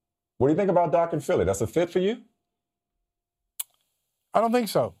 What do you think about Doc in Philly? That's a fit for you? I don't think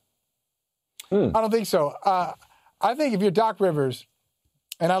so. I don't think so. I think if you're Doc Rivers,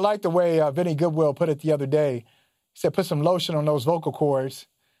 and I like the way Vinny Goodwill put it the other day, he said put some lotion on those vocal cords.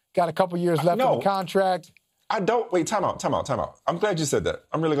 Got a couple years left on the contract. Wait, time out. I'm glad you said that.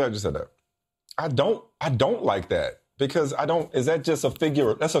 I'm really glad you said that. I don't like that. Because is that just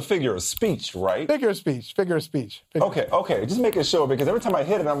that's a figure of speech, right? Figure of speech. Okay. Just making sure, because every time I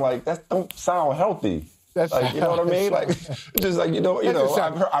hit it, I'm like, that don't sound healthy. That's like, you know what I mean? Like, just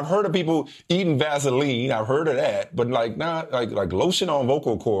like, I've heard of people eating Vaseline. I've heard of that, but like not like lotion on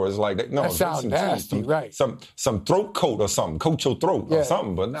vocal cords. Like, no, that sounds nasty, right? Some throat coat or something, coat your throat or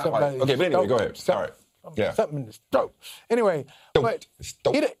something, but not like, okay, but anyway, go ahead. All right. Yeah. Something in his throat. Anyway, but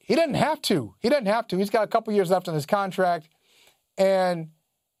he doesn't have to. He doesn't have to. He's got a couple years left on his contract, and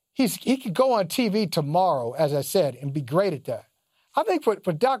he could go on TV tomorrow, as I said, and be great at that. I think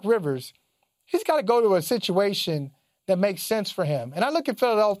for Doc Rivers, he's got to go to a situation that makes sense for him. And I look at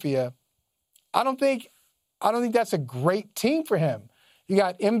Philadelphia. I don't think that's a great team for him. You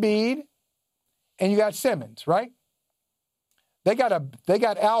got Embiid, and you got Simmons, right? They got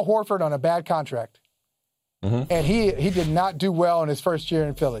Al Horford on a bad contract. Mm-hmm. And he did not do well in his first year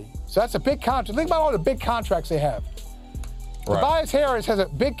in Philly. So that's a big contract. Think about all the big contracts they have. Right. Tobias Harris has a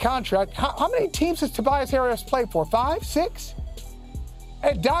big contract. How many teams has Tobias Harris played for? 5, 6?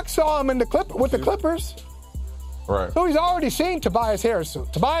 And Doc saw him in the Clippers. Right. So he's already seen Tobias Harris. So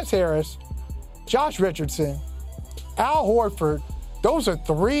Tobias Harris, Josh Richardson, Al Horford. Those are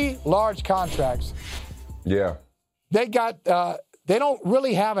 3 large contracts. Yeah. They don't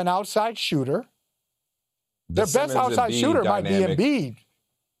really have an outside shooter. Their best outside shooter might be Embiid.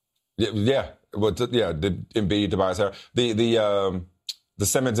 Yeah. Well, the Embiid, Tobias Harris. The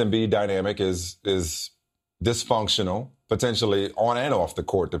Simmons Embiid dynamic is dysfunctional, potentially on and off the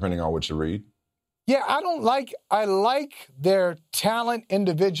court, depending on what you read. Yeah, I like their talent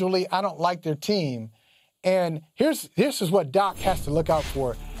individually. I don't like their team. And this is what Doc has to look out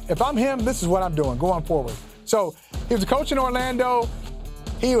for. If I'm him, this is what I'm doing going forward. So he was a coach in Orlando.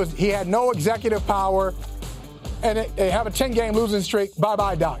 He had no executive power. And they have a 10-game losing streak.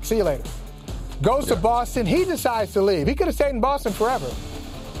 Bye-bye, Doc. See you later. Goes to Boston. He decides to leave. He could have stayed in Boston forever.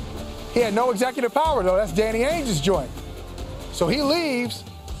 He had no executive power, though. That's Danny Ainge's joint. So he leaves.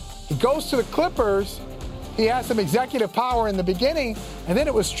 He goes to the Clippers. He had some executive power in the beginning, and then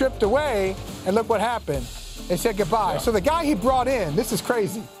it was stripped away, and look what happened. They said goodbye. Yeah. So the guy he brought in, this is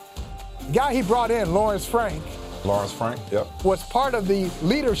crazy. The guy he brought in, Lawrence Frank, yep, was part of the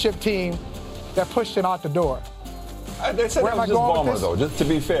leadership team that pushed him out the door. They said that was just Ballmer, though. Just to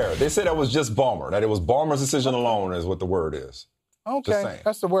be fair, they said that was just Ballmer. That it was Ballmer's decision alone, is what the word is. Okay,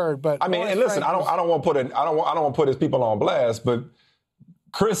 that's the word. But I mean, and listen, I don't want to put his people on blast, but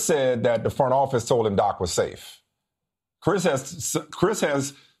Chris said that the front office told him Doc was safe. Chris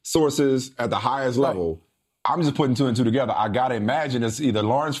has sources at the highest level. I'm just putting 2 and 2 together. I gotta imagine it's either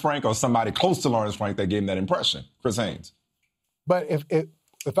Lawrence Frank or somebody close to Lawrence Frank that gave him that impression. Chris Haynes. But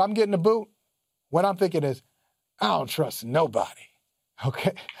if I'm getting the boot, what I'm thinking is, I don't trust nobody.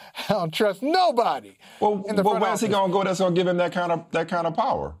 Okay, I don't trust nobody. Well, where's he gonna go? That's gonna give him that kind of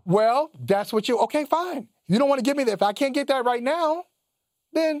power. Well, that's what okay, fine. You don't want to give me that. If I can't get that right now,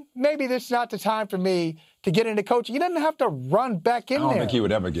 then maybe this is not the time for me to get into coaching. He doesn't have to run back in there. I don't think he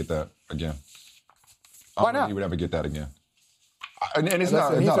would ever get that again. Why not? He would ever get that again. And it's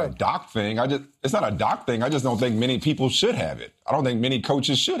not a Doc thing. It's not a Doc thing. I just don't think many people should have it. I don't think many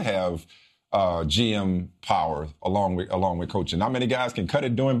coaches should have GM power along with coaching. Not many guys can cut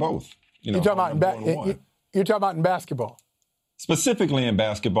it doing both. You're talking about in basketball. Specifically in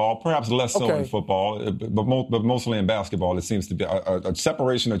basketball, perhaps less so in football, but mostly in basketball, it seems to be a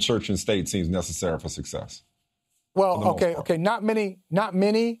separation of church and state seems necessary for success. Well, okay. Not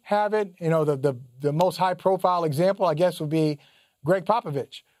many have it. You know, the most high profile example, I guess, would be Greg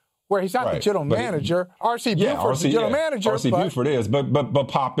Popovich, where he's not the general manager. R.C. Buford's the general manager. R.C. Buford is, but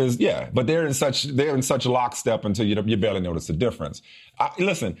Pop is, but they're in such lockstep until you barely notice the difference.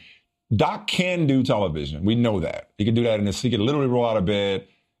 Listen, Doc can do television. We know that. He can do that he can literally roll out of bed,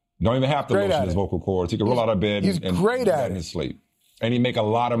 don't even have to lotion his vocal cords. He can roll out of bed and great do at that it in his sleep. And he make a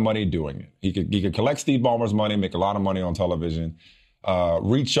lot of money doing it. He could collect Steve Ballmer's money, make a lot of money on television,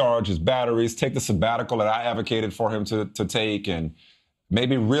 recharge his batteries, take the sabbatical that I advocated for him to take, and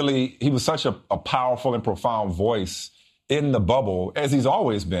maybe really, he was such a powerful and profound voice in the bubble, as he's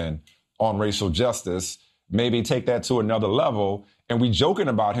always been on racial justice, maybe take that to another level. And we joking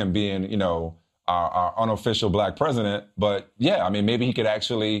about him being, our unofficial black president. But yeah, I mean, maybe he could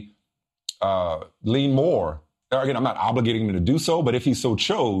actually lean more. Again, I'm not obligating him to do so, but if he so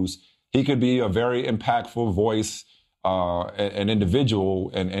chose, he could be a very impactful voice, an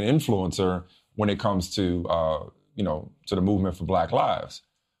individual, and an influencer when it comes to, to the movement for Black lives.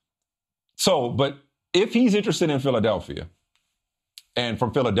 So, but if he's interested in Philadelphia, And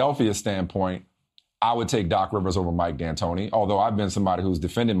from Philadelphia's standpoint, I would take Doc Rivers over Mike D'Antoni, although I've been somebody who's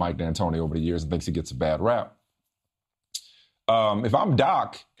defended Mike D'Antoni over the years and thinks he gets a bad rap. If I'm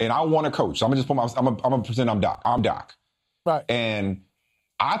Doc and I want to coach, I'm gonna pretend I'm Doc. I'm Doc. Right. And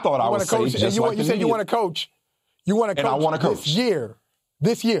I thought I was safe just like you said you want to coach. You want to coach. And I want to coach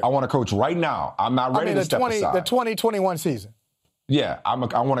this year. I want to coach right now. I'm not ready to step aside. The 2021 season. Yeah, I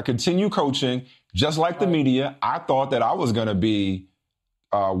want to continue coaching just like the media. I thought that I was going to be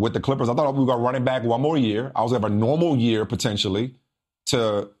with the Clippers. I thought we were going to run it back one more year. I was going to have a normal year potentially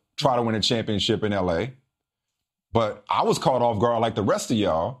to try to win a championship in L.A. But I was caught off guard like the rest of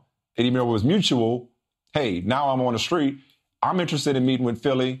y'all. And even though it was mutual, hey, now I'm on the street. I'm interested in meeting with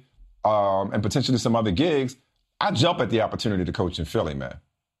Philly and potentially some other gigs. I jump at the opportunity to coach in Philly, man.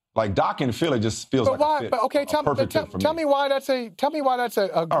 Like Doc in Philly just feels like a fit. But okay, tell me why that's a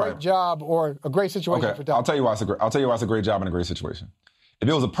great job or a great situation for Doc. I'll tell you why it's a great job and a great situation. If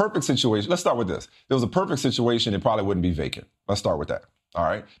it was a perfect situation, let's start with this. If it was a perfect situation, it probably wouldn't be vacant. Let's start with that. All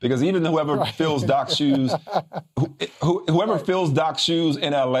right? Because even whoever fills Doc's shoes, whoever fills Doc's shoes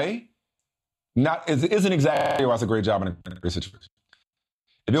in LA, isn't exactly why it's a great job and a great situation.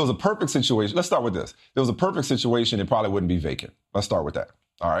 If it was a perfect situation, let's start with this. If it was a perfect situation, it probably wouldn't be vacant. Let's start with that.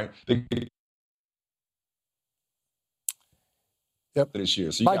 All right? Yep. This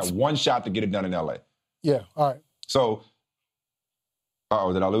year. So you got one shot to get it done in LA. Yeah. All right. So,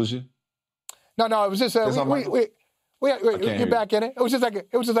 did I lose you? No, it was just you're back in it. It was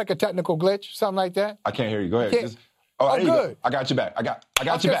just like a technical glitch, something like that. I can't hear you. Go ahead. Good. I got you back. I got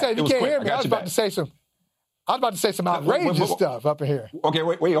you back. Say, you can't hear me. I was about to say some outrageous stuff up in here. Okay,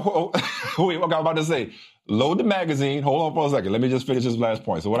 wait. What I'm about to say. Load the magazine. Hold on for a second. Let me just finish this last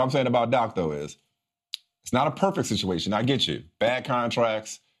point. So what I'm saying about Doc, though, is it's not a perfect situation. I get you. Bad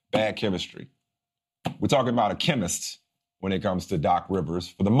contracts, bad chemistry. We're talking about a chemist when it comes to Doc Rivers.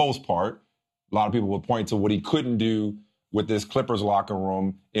 For the most part, a lot of people will point to what he couldn't do with this Clippers locker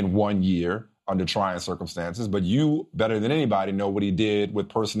room in 1 year under trying circumstances. But you, better than anybody, know what he did with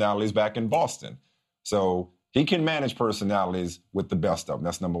personalities back in Boston. So he can manage personalities with the best of them.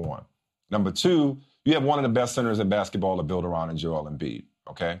 That's number one. Number two, you have one of the best centers in basketball to build around in Joel Embiid,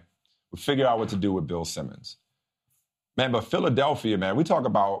 okay? We figure out what to do with Bill Simmons. Man, but Philadelphia, man, we talk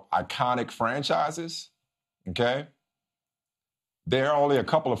about iconic franchises, okay? There are only a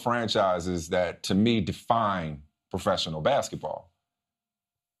couple of franchises that, to me, define professional basketball.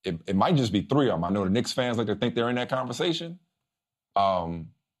 It might just be three of them. I know the Knicks fans like to think they're in that conversation.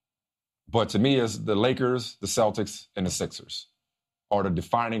 But to me, it's the Lakers, the Celtics, and the Sixers are the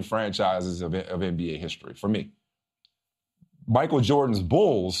defining franchises of NBA history for me. Michael Jordan's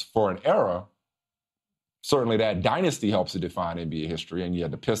Bulls, for an era, certainly that dynasty helps to define NBA history. And you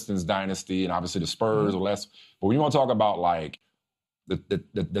had the Pistons dynasty and obviously the Spurs or less. But when you want to talk about like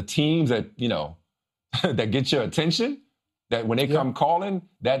the teams that, you know, that get your attention, that when they come calling,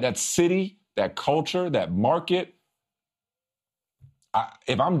 that city, that culture, that market,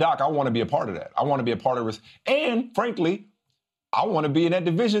 if I'm Doc, I want to be a part of that. I want to be a part of it. And frankly, I want to be in that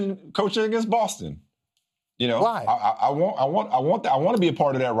division coaching against Boston. You know, why? I want to be a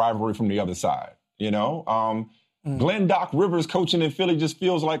part of that rivalry from the other side. You know, Glenn Doc Rivers coaching in Philly just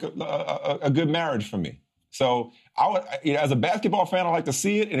feels like a good marriage for me. So I would, you know, as a basketball fan, I like to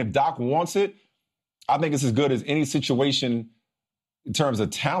see it. And if Doc wants it, I think it's as good as any situation in terms of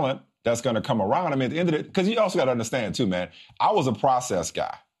talent that's going to come around. I mean, at the end of it, because you also got to understand too, man, I was a process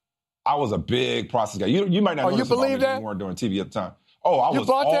guy. I was a big process guy. You might not know you believe that? You weren't doing TV at the time. Oh, I was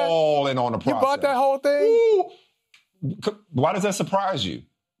all in on the process. You bought that whole thing? Ooh. Why does that surprise you?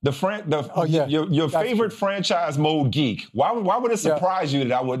 Your favorite franchise mode geek. Why would it surprise you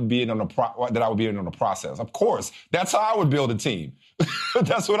that I would be in on the process? Of course, that's how I would build a team.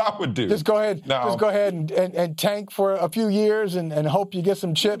 That's what I would do. Just go ahead and tank for a few years and hope you get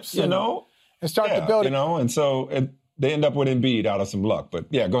some chips. And start to build it. You know, and so they end up with Embiid out of some luck. But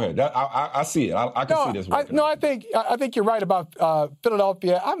yeah, go ahead. I see it. I can see this working. I think you're right about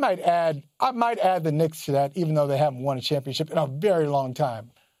Philadelphia. I might add the Knicks to that, even though they haven't won a championship in a very long time.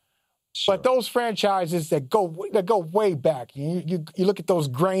 Sure. But those franchises that go way back, you look at those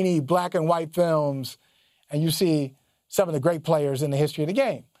grainy black and white films, and you see some of the great players in the history of the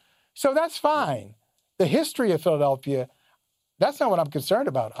game. So that's fine. The history of Philadelphia, that's not what I'm concerned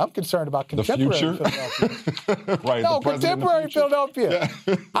about. I'm concerned about contemporary Philadelphia. Right. No, contemporary Philadelphia.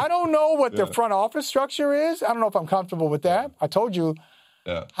 Yeah. I don't know what their front office structure is. I don't know if I'm comfortable with that. I told you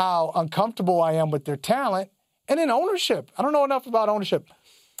how uncomfortable I am with their talent. And then ownership. I don't know enough about ownership.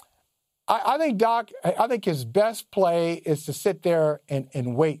 I think Doc, I think his best play is to sit there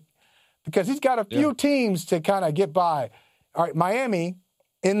and wait, because he's got a few teams to kind of get by. All right, Miami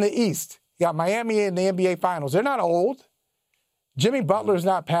in the East. You got Miami in the NBA Finals. They're not old. Jimmy Butler's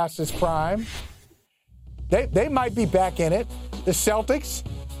not past his prime. They might be back in it. The Celtics,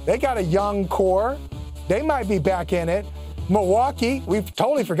 they got a young core. They might be back in it. Milwaukee, we've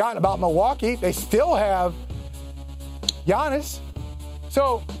totally forgotten about Milwaukee. They still have Giannis.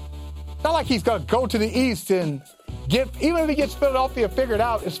 So, not like he's going to go to the East and even if he gets Philadelphia figured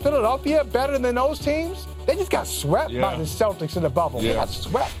out, is Philadelphia better than those teams? They just got swept by the Celtics in the bubble. They got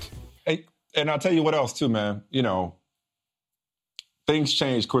swept. Hey, and I'll tell you what else, too, man. You know, things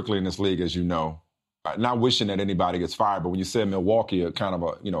change quickly in this league, as you know. Not wishing that anybody gets fired, but when you said Milwaukee, a kind of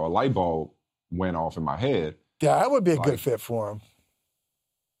a light bulb went off in my head. Yeah, that would be a good fit for him.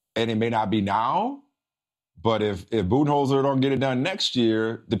 And it may not be now, but if Budenholzer don't get it done next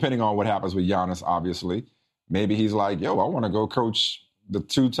year, depending on what happens with Giannis, obviously, maybe he's like, I want to go coach the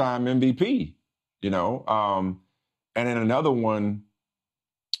 2-time MVP, And then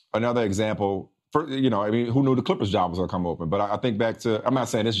another example, who knew the Clippers job was going to come open? But I think back to, I'm not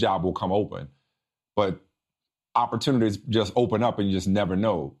saying this job will come open, but opportunities just open up and you just never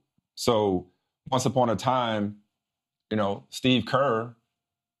know. So once upon a time, Steve Kerr,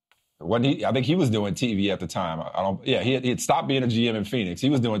 I think he was doing TV at the time. He had stopped being a GM in Phoenix. He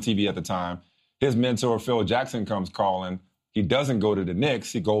was doing TV at the time. His mentor, Phil Jackson, comes calling. He doesn't go to the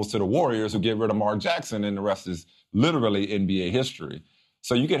Knicks. He goes to the Warriors, who get rid of Mark Jackson, and the rest is literally NBA history.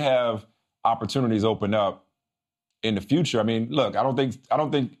 So you could have opportunities open up in the future. I mean, look, I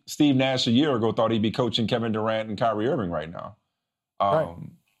don't think Steve Nash a year ago thought he'd be coaching Kevin Durant and Kyrie Irving right now. Right.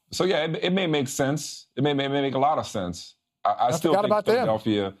 So, yeah, it may make sense. It may make a lot of sense. I still think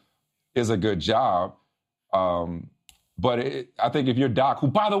Philadelphia is a good job. But I think if you're Doc, who,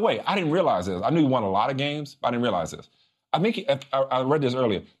 by the way, I didn't realize this. I knew he won a lot of games, but I didn't realize this. I think I read this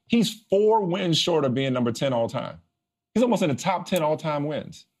earlier. He's 4 wins short of being number 10 all time. He's almost in the top 10 all-time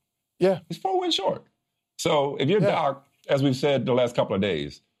wins. Yeah. He's 4 wins short. So if you're Doc, as we've said the last couple of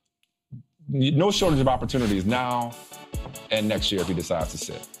days, no shortage of opportunities now and next year if he decides to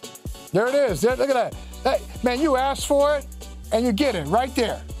sit. There it is. Look at that. Man, you asked for it, and you get it right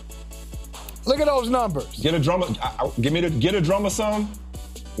there. Look at those numbers. Get a drummer. Get a drummer some.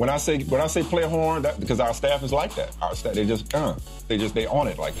 When I say play a horn, because our staff is like that. Our staff, they on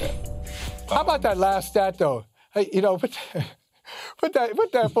it like that. How about that last stat though? Hey, put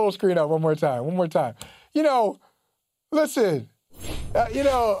that full screen up one more time. Listen.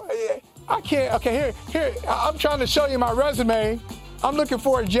 I can't. Okay, here. I'm trying to show you my resume. I'm looking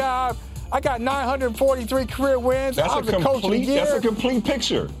for a job. I got 943 career wins. I was a coach of the year. That's a complete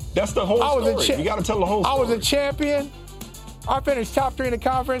picture. That's the whole story. You got to tell the whole story. I was a champion. I finished top 3 in the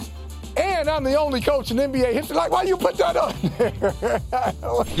conference. And I'm the only coach in NBA history. Like, why you put that on there?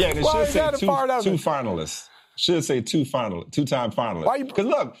 Yeah, and it should say two finalists. Should say two-time finalists. Because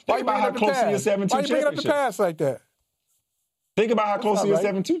look, think about how close he is to having 2 championships. Why you bringing up the past like that? Think about how close he is to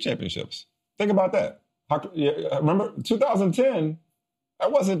having 2 championships. Think about that. Remember, 2010,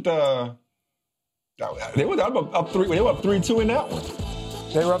 that wasn't... They were up 3. They were up 3-2 in that one.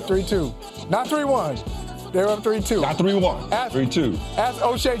 They were up 3-2. Not 3-1. They were up 3-2. Not 3-1. 3-2. Ask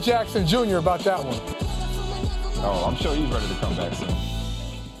O'Shea Jackson Jr. about that one. Oh, I'm sure he's ready to come back soon.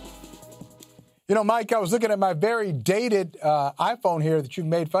 Mike, I was looking at my very dated iPhone here that you've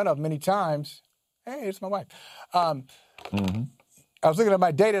made fun of many times. Hey, it's my wife. I was looking at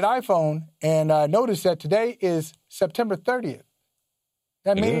my dated iPhone and noticed that today is September 30th.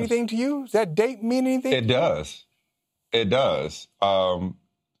 That mean anything to you? Does that date mean anything? It does. It does. I'm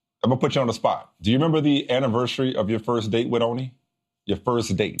going to put you on the spot. Do you remember the anniversary of your first date with Oni? Your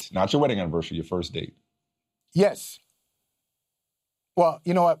first date. Not your wedding anniversary, your first date. Yes. Well,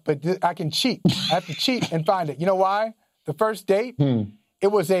 you know what? But I can cheat. I have to cheat and find it. You know why? The first date, it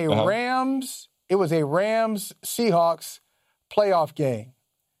was a Rams Seahawks playoff game.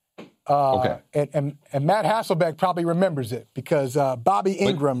 And Matt Hasselbeck probably remembers it because Bobby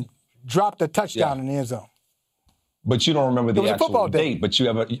Ingram dropped a touchdown in the end zone. But you don't remember the actual date. But you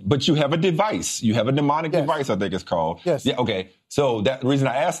have a device. You have a mnemonic device, I think it's called. Yes. Yeah. Okay. So the reason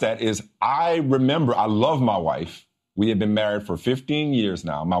I asked that is I remember. I love my wife. We have been married for 15 years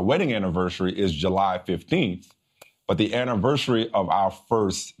now. My wedding anniversary is July 15th, but the anniversary of our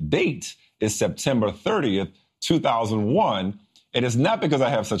first date is September 30th, 2001. And it's not because I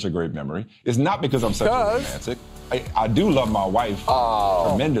have such a great memory. It's not because I'm such a romantic. I do love my wife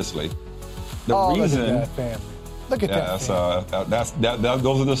tremendously. The reason. Look at that family. Look at that.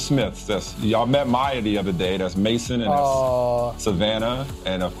 Those are the Smiths. Y'all met Maya the other day. That's Mason and that's Savannah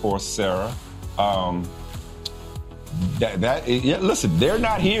and of course Sarah. Listen, they're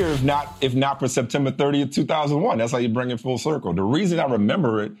not here if not for September 30th, 2001. That's how you bring it full circle. The reason I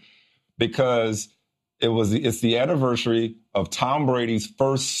remember it because it's the anniversary of Tom Brady's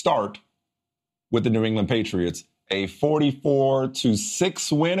first start with the New England Patriots, a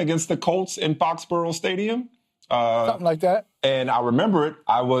 44-6 win against the Colts in Foxborough Stadium. Something like that. And I remember it.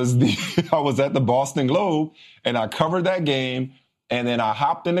 I was at the Boston Globe, and I covered that game, and then I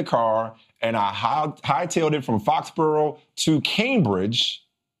hopped in the car, and I hightailed it from Foxborough to Cambridge.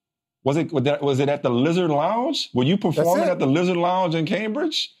 Was it at the Lizard Lounge? Were you performing at the Lizard Lounge in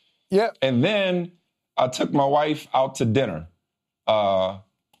Cambridge? Yeah. And then I took my wife out to dinner,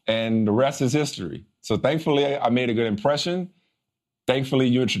 and the rest is history. So thankfully, I made a good impression. Thankfully,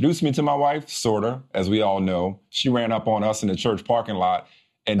 you introduced me to my wife, sorta, as we all know. She ran up on us in the church parking lot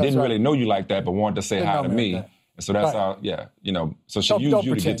and didn't really know you like that, but wanted to say hi to me. And so that's how, so she used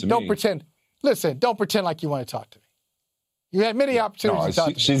you to get to me. Don't pretend. Listen, don't pretend like you want to talk to me. You had many opportunities to talk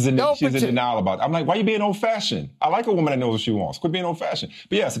to me. She's in denial about it. I'm like, why are you being old-fashioned? I like a woman that knows what she wants. Quit being old-fashioned.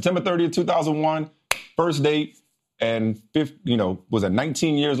 But yeah, September 30th, 2001, first date, and was it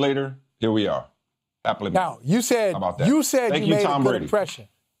 19 years later? Here we are. Happily now, you said you made a good impression.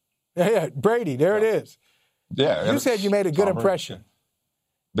 Yeah, Brady, there it is. Yeah. You said you made a good impression.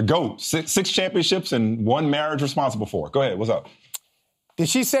 The GOAT, six championships and one marriage responsible for. Go ahead, what's up? Did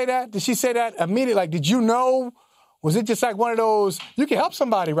she say that? Did she say that immediately? Like, did you know? Was it just like one of those, you can help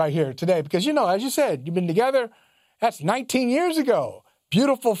somebody right here today? Because, as you said, you've been together. That's 19 years ago.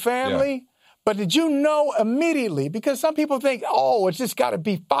 Beautiful family. Yeah. But did you know immediately? Because some people think, it's just got to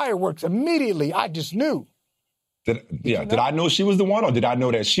be fireworks. Immediately, I just knew. Did I know she was the one, or did I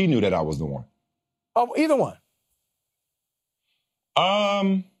know that she knew that I was the one? Oh, either one.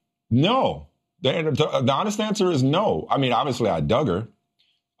 No. The honest answer is no. I mean, obviously, I dug her.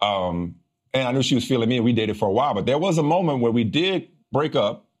 And I knew she was feeling me, and we dated for a while. But there was a moment where we did break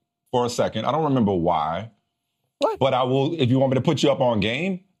up for a second. I don't remember why. What? But I will, if you want me to put you up on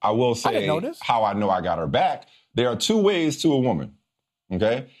game, I will say how I know I got her back. There are two ways to a woman,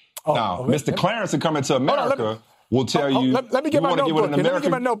 okay? Mr. Clarence in Coming to America will tell you... Let me get my notebook. Let me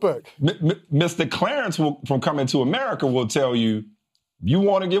get my notebook. Mr. Clarence from Coming to America will tell you, you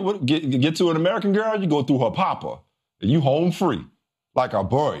want to get to an American girl, you go through her papa. You home free, like a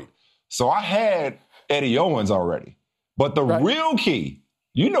bird. So I had Eddie Owens already. But the real key,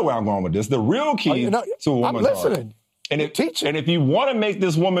 you know where I'm going with this, the real key to a woman's heart. And if you want to make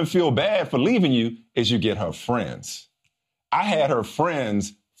this woman feel bad for leaving you, is you get her friends. I had her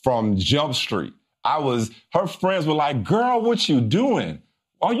friends from Jump Street. Her friends were like, girl, what you doing?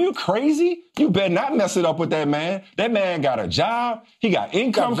 Are you crazy? You better not mess it up with that man. That man got a job. He got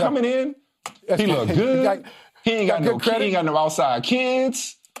income coming in. He look good. He ain't got no outside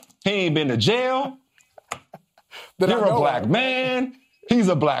kids. He ain't been to jail. You're a black man. He's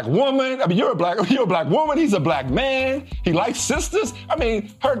a black woman. I mean, you're a black woman. He's a black man. He likes sisters. I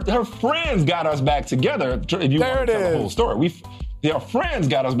mean, her friends got us back together. If you want to tell the whole story, their friends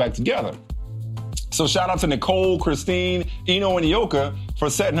got us back together. So shout out to Nicole, Christine, Eno, and Yoka for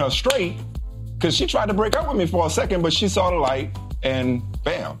setting her straight, because she tried to break up with me for a second, but she saw the light, and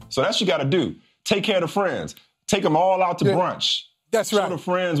bam. So that's what you got to do. Take care of the friends. Take them all out to brunch. That's right. Show the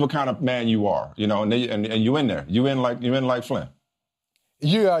friends what kind of man you are, and you in there. You in like Flynn.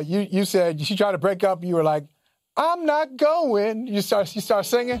 You said she tried to break up. You were like, I'm not going. You start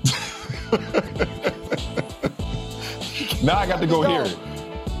singing. Now I got to go hear it.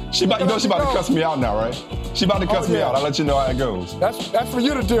 She about to cuss me out now, right? She about to cuss me out. I'll let you know how it goes. That's for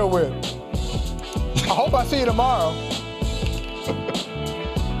you to deal with. I hope I see you tomorrow.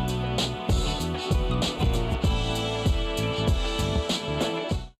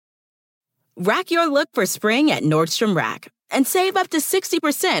 Rack your look for spring at Nordstrom Rack and save up to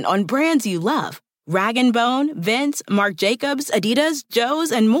 60% on brands you love. Rag & Bone, Vince, Marc Jacobs, Adidas,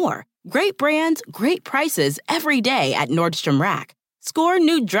 Joe's, and more. Great brands, great prices every day at Nordstrom Rack. Score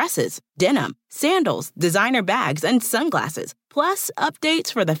new dresses, denim, sandals, designer bags, and sunglasses, plus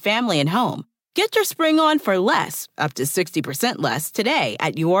updates for the family and home. Get your spring on for less, up to 60% less, today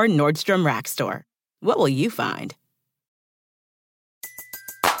at your Nordstrom Rack store. What will you find?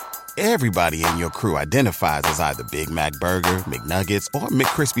 Everybody in your crew identifies as either Big Mac Burger, McNuggets, or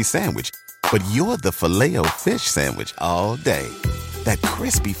McCrispy Sandwich. But you're the Filet-O-Fish Sandwich all day. That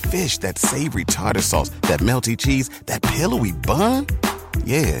crispy fish, that savory tartar sauce, that melty cheese, that pillowy bun.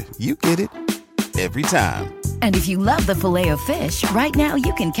 Yeah, you get it. Every time. And if you love the Filet-O-Fish, right now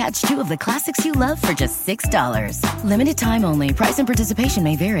you can catch two of the classics you love for just $6. Limited time only. Price and participation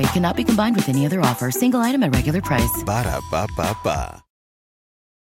may vary. Cannot be combined with any other offer. Single item at regular price. Ba-da-ba-ba-ba.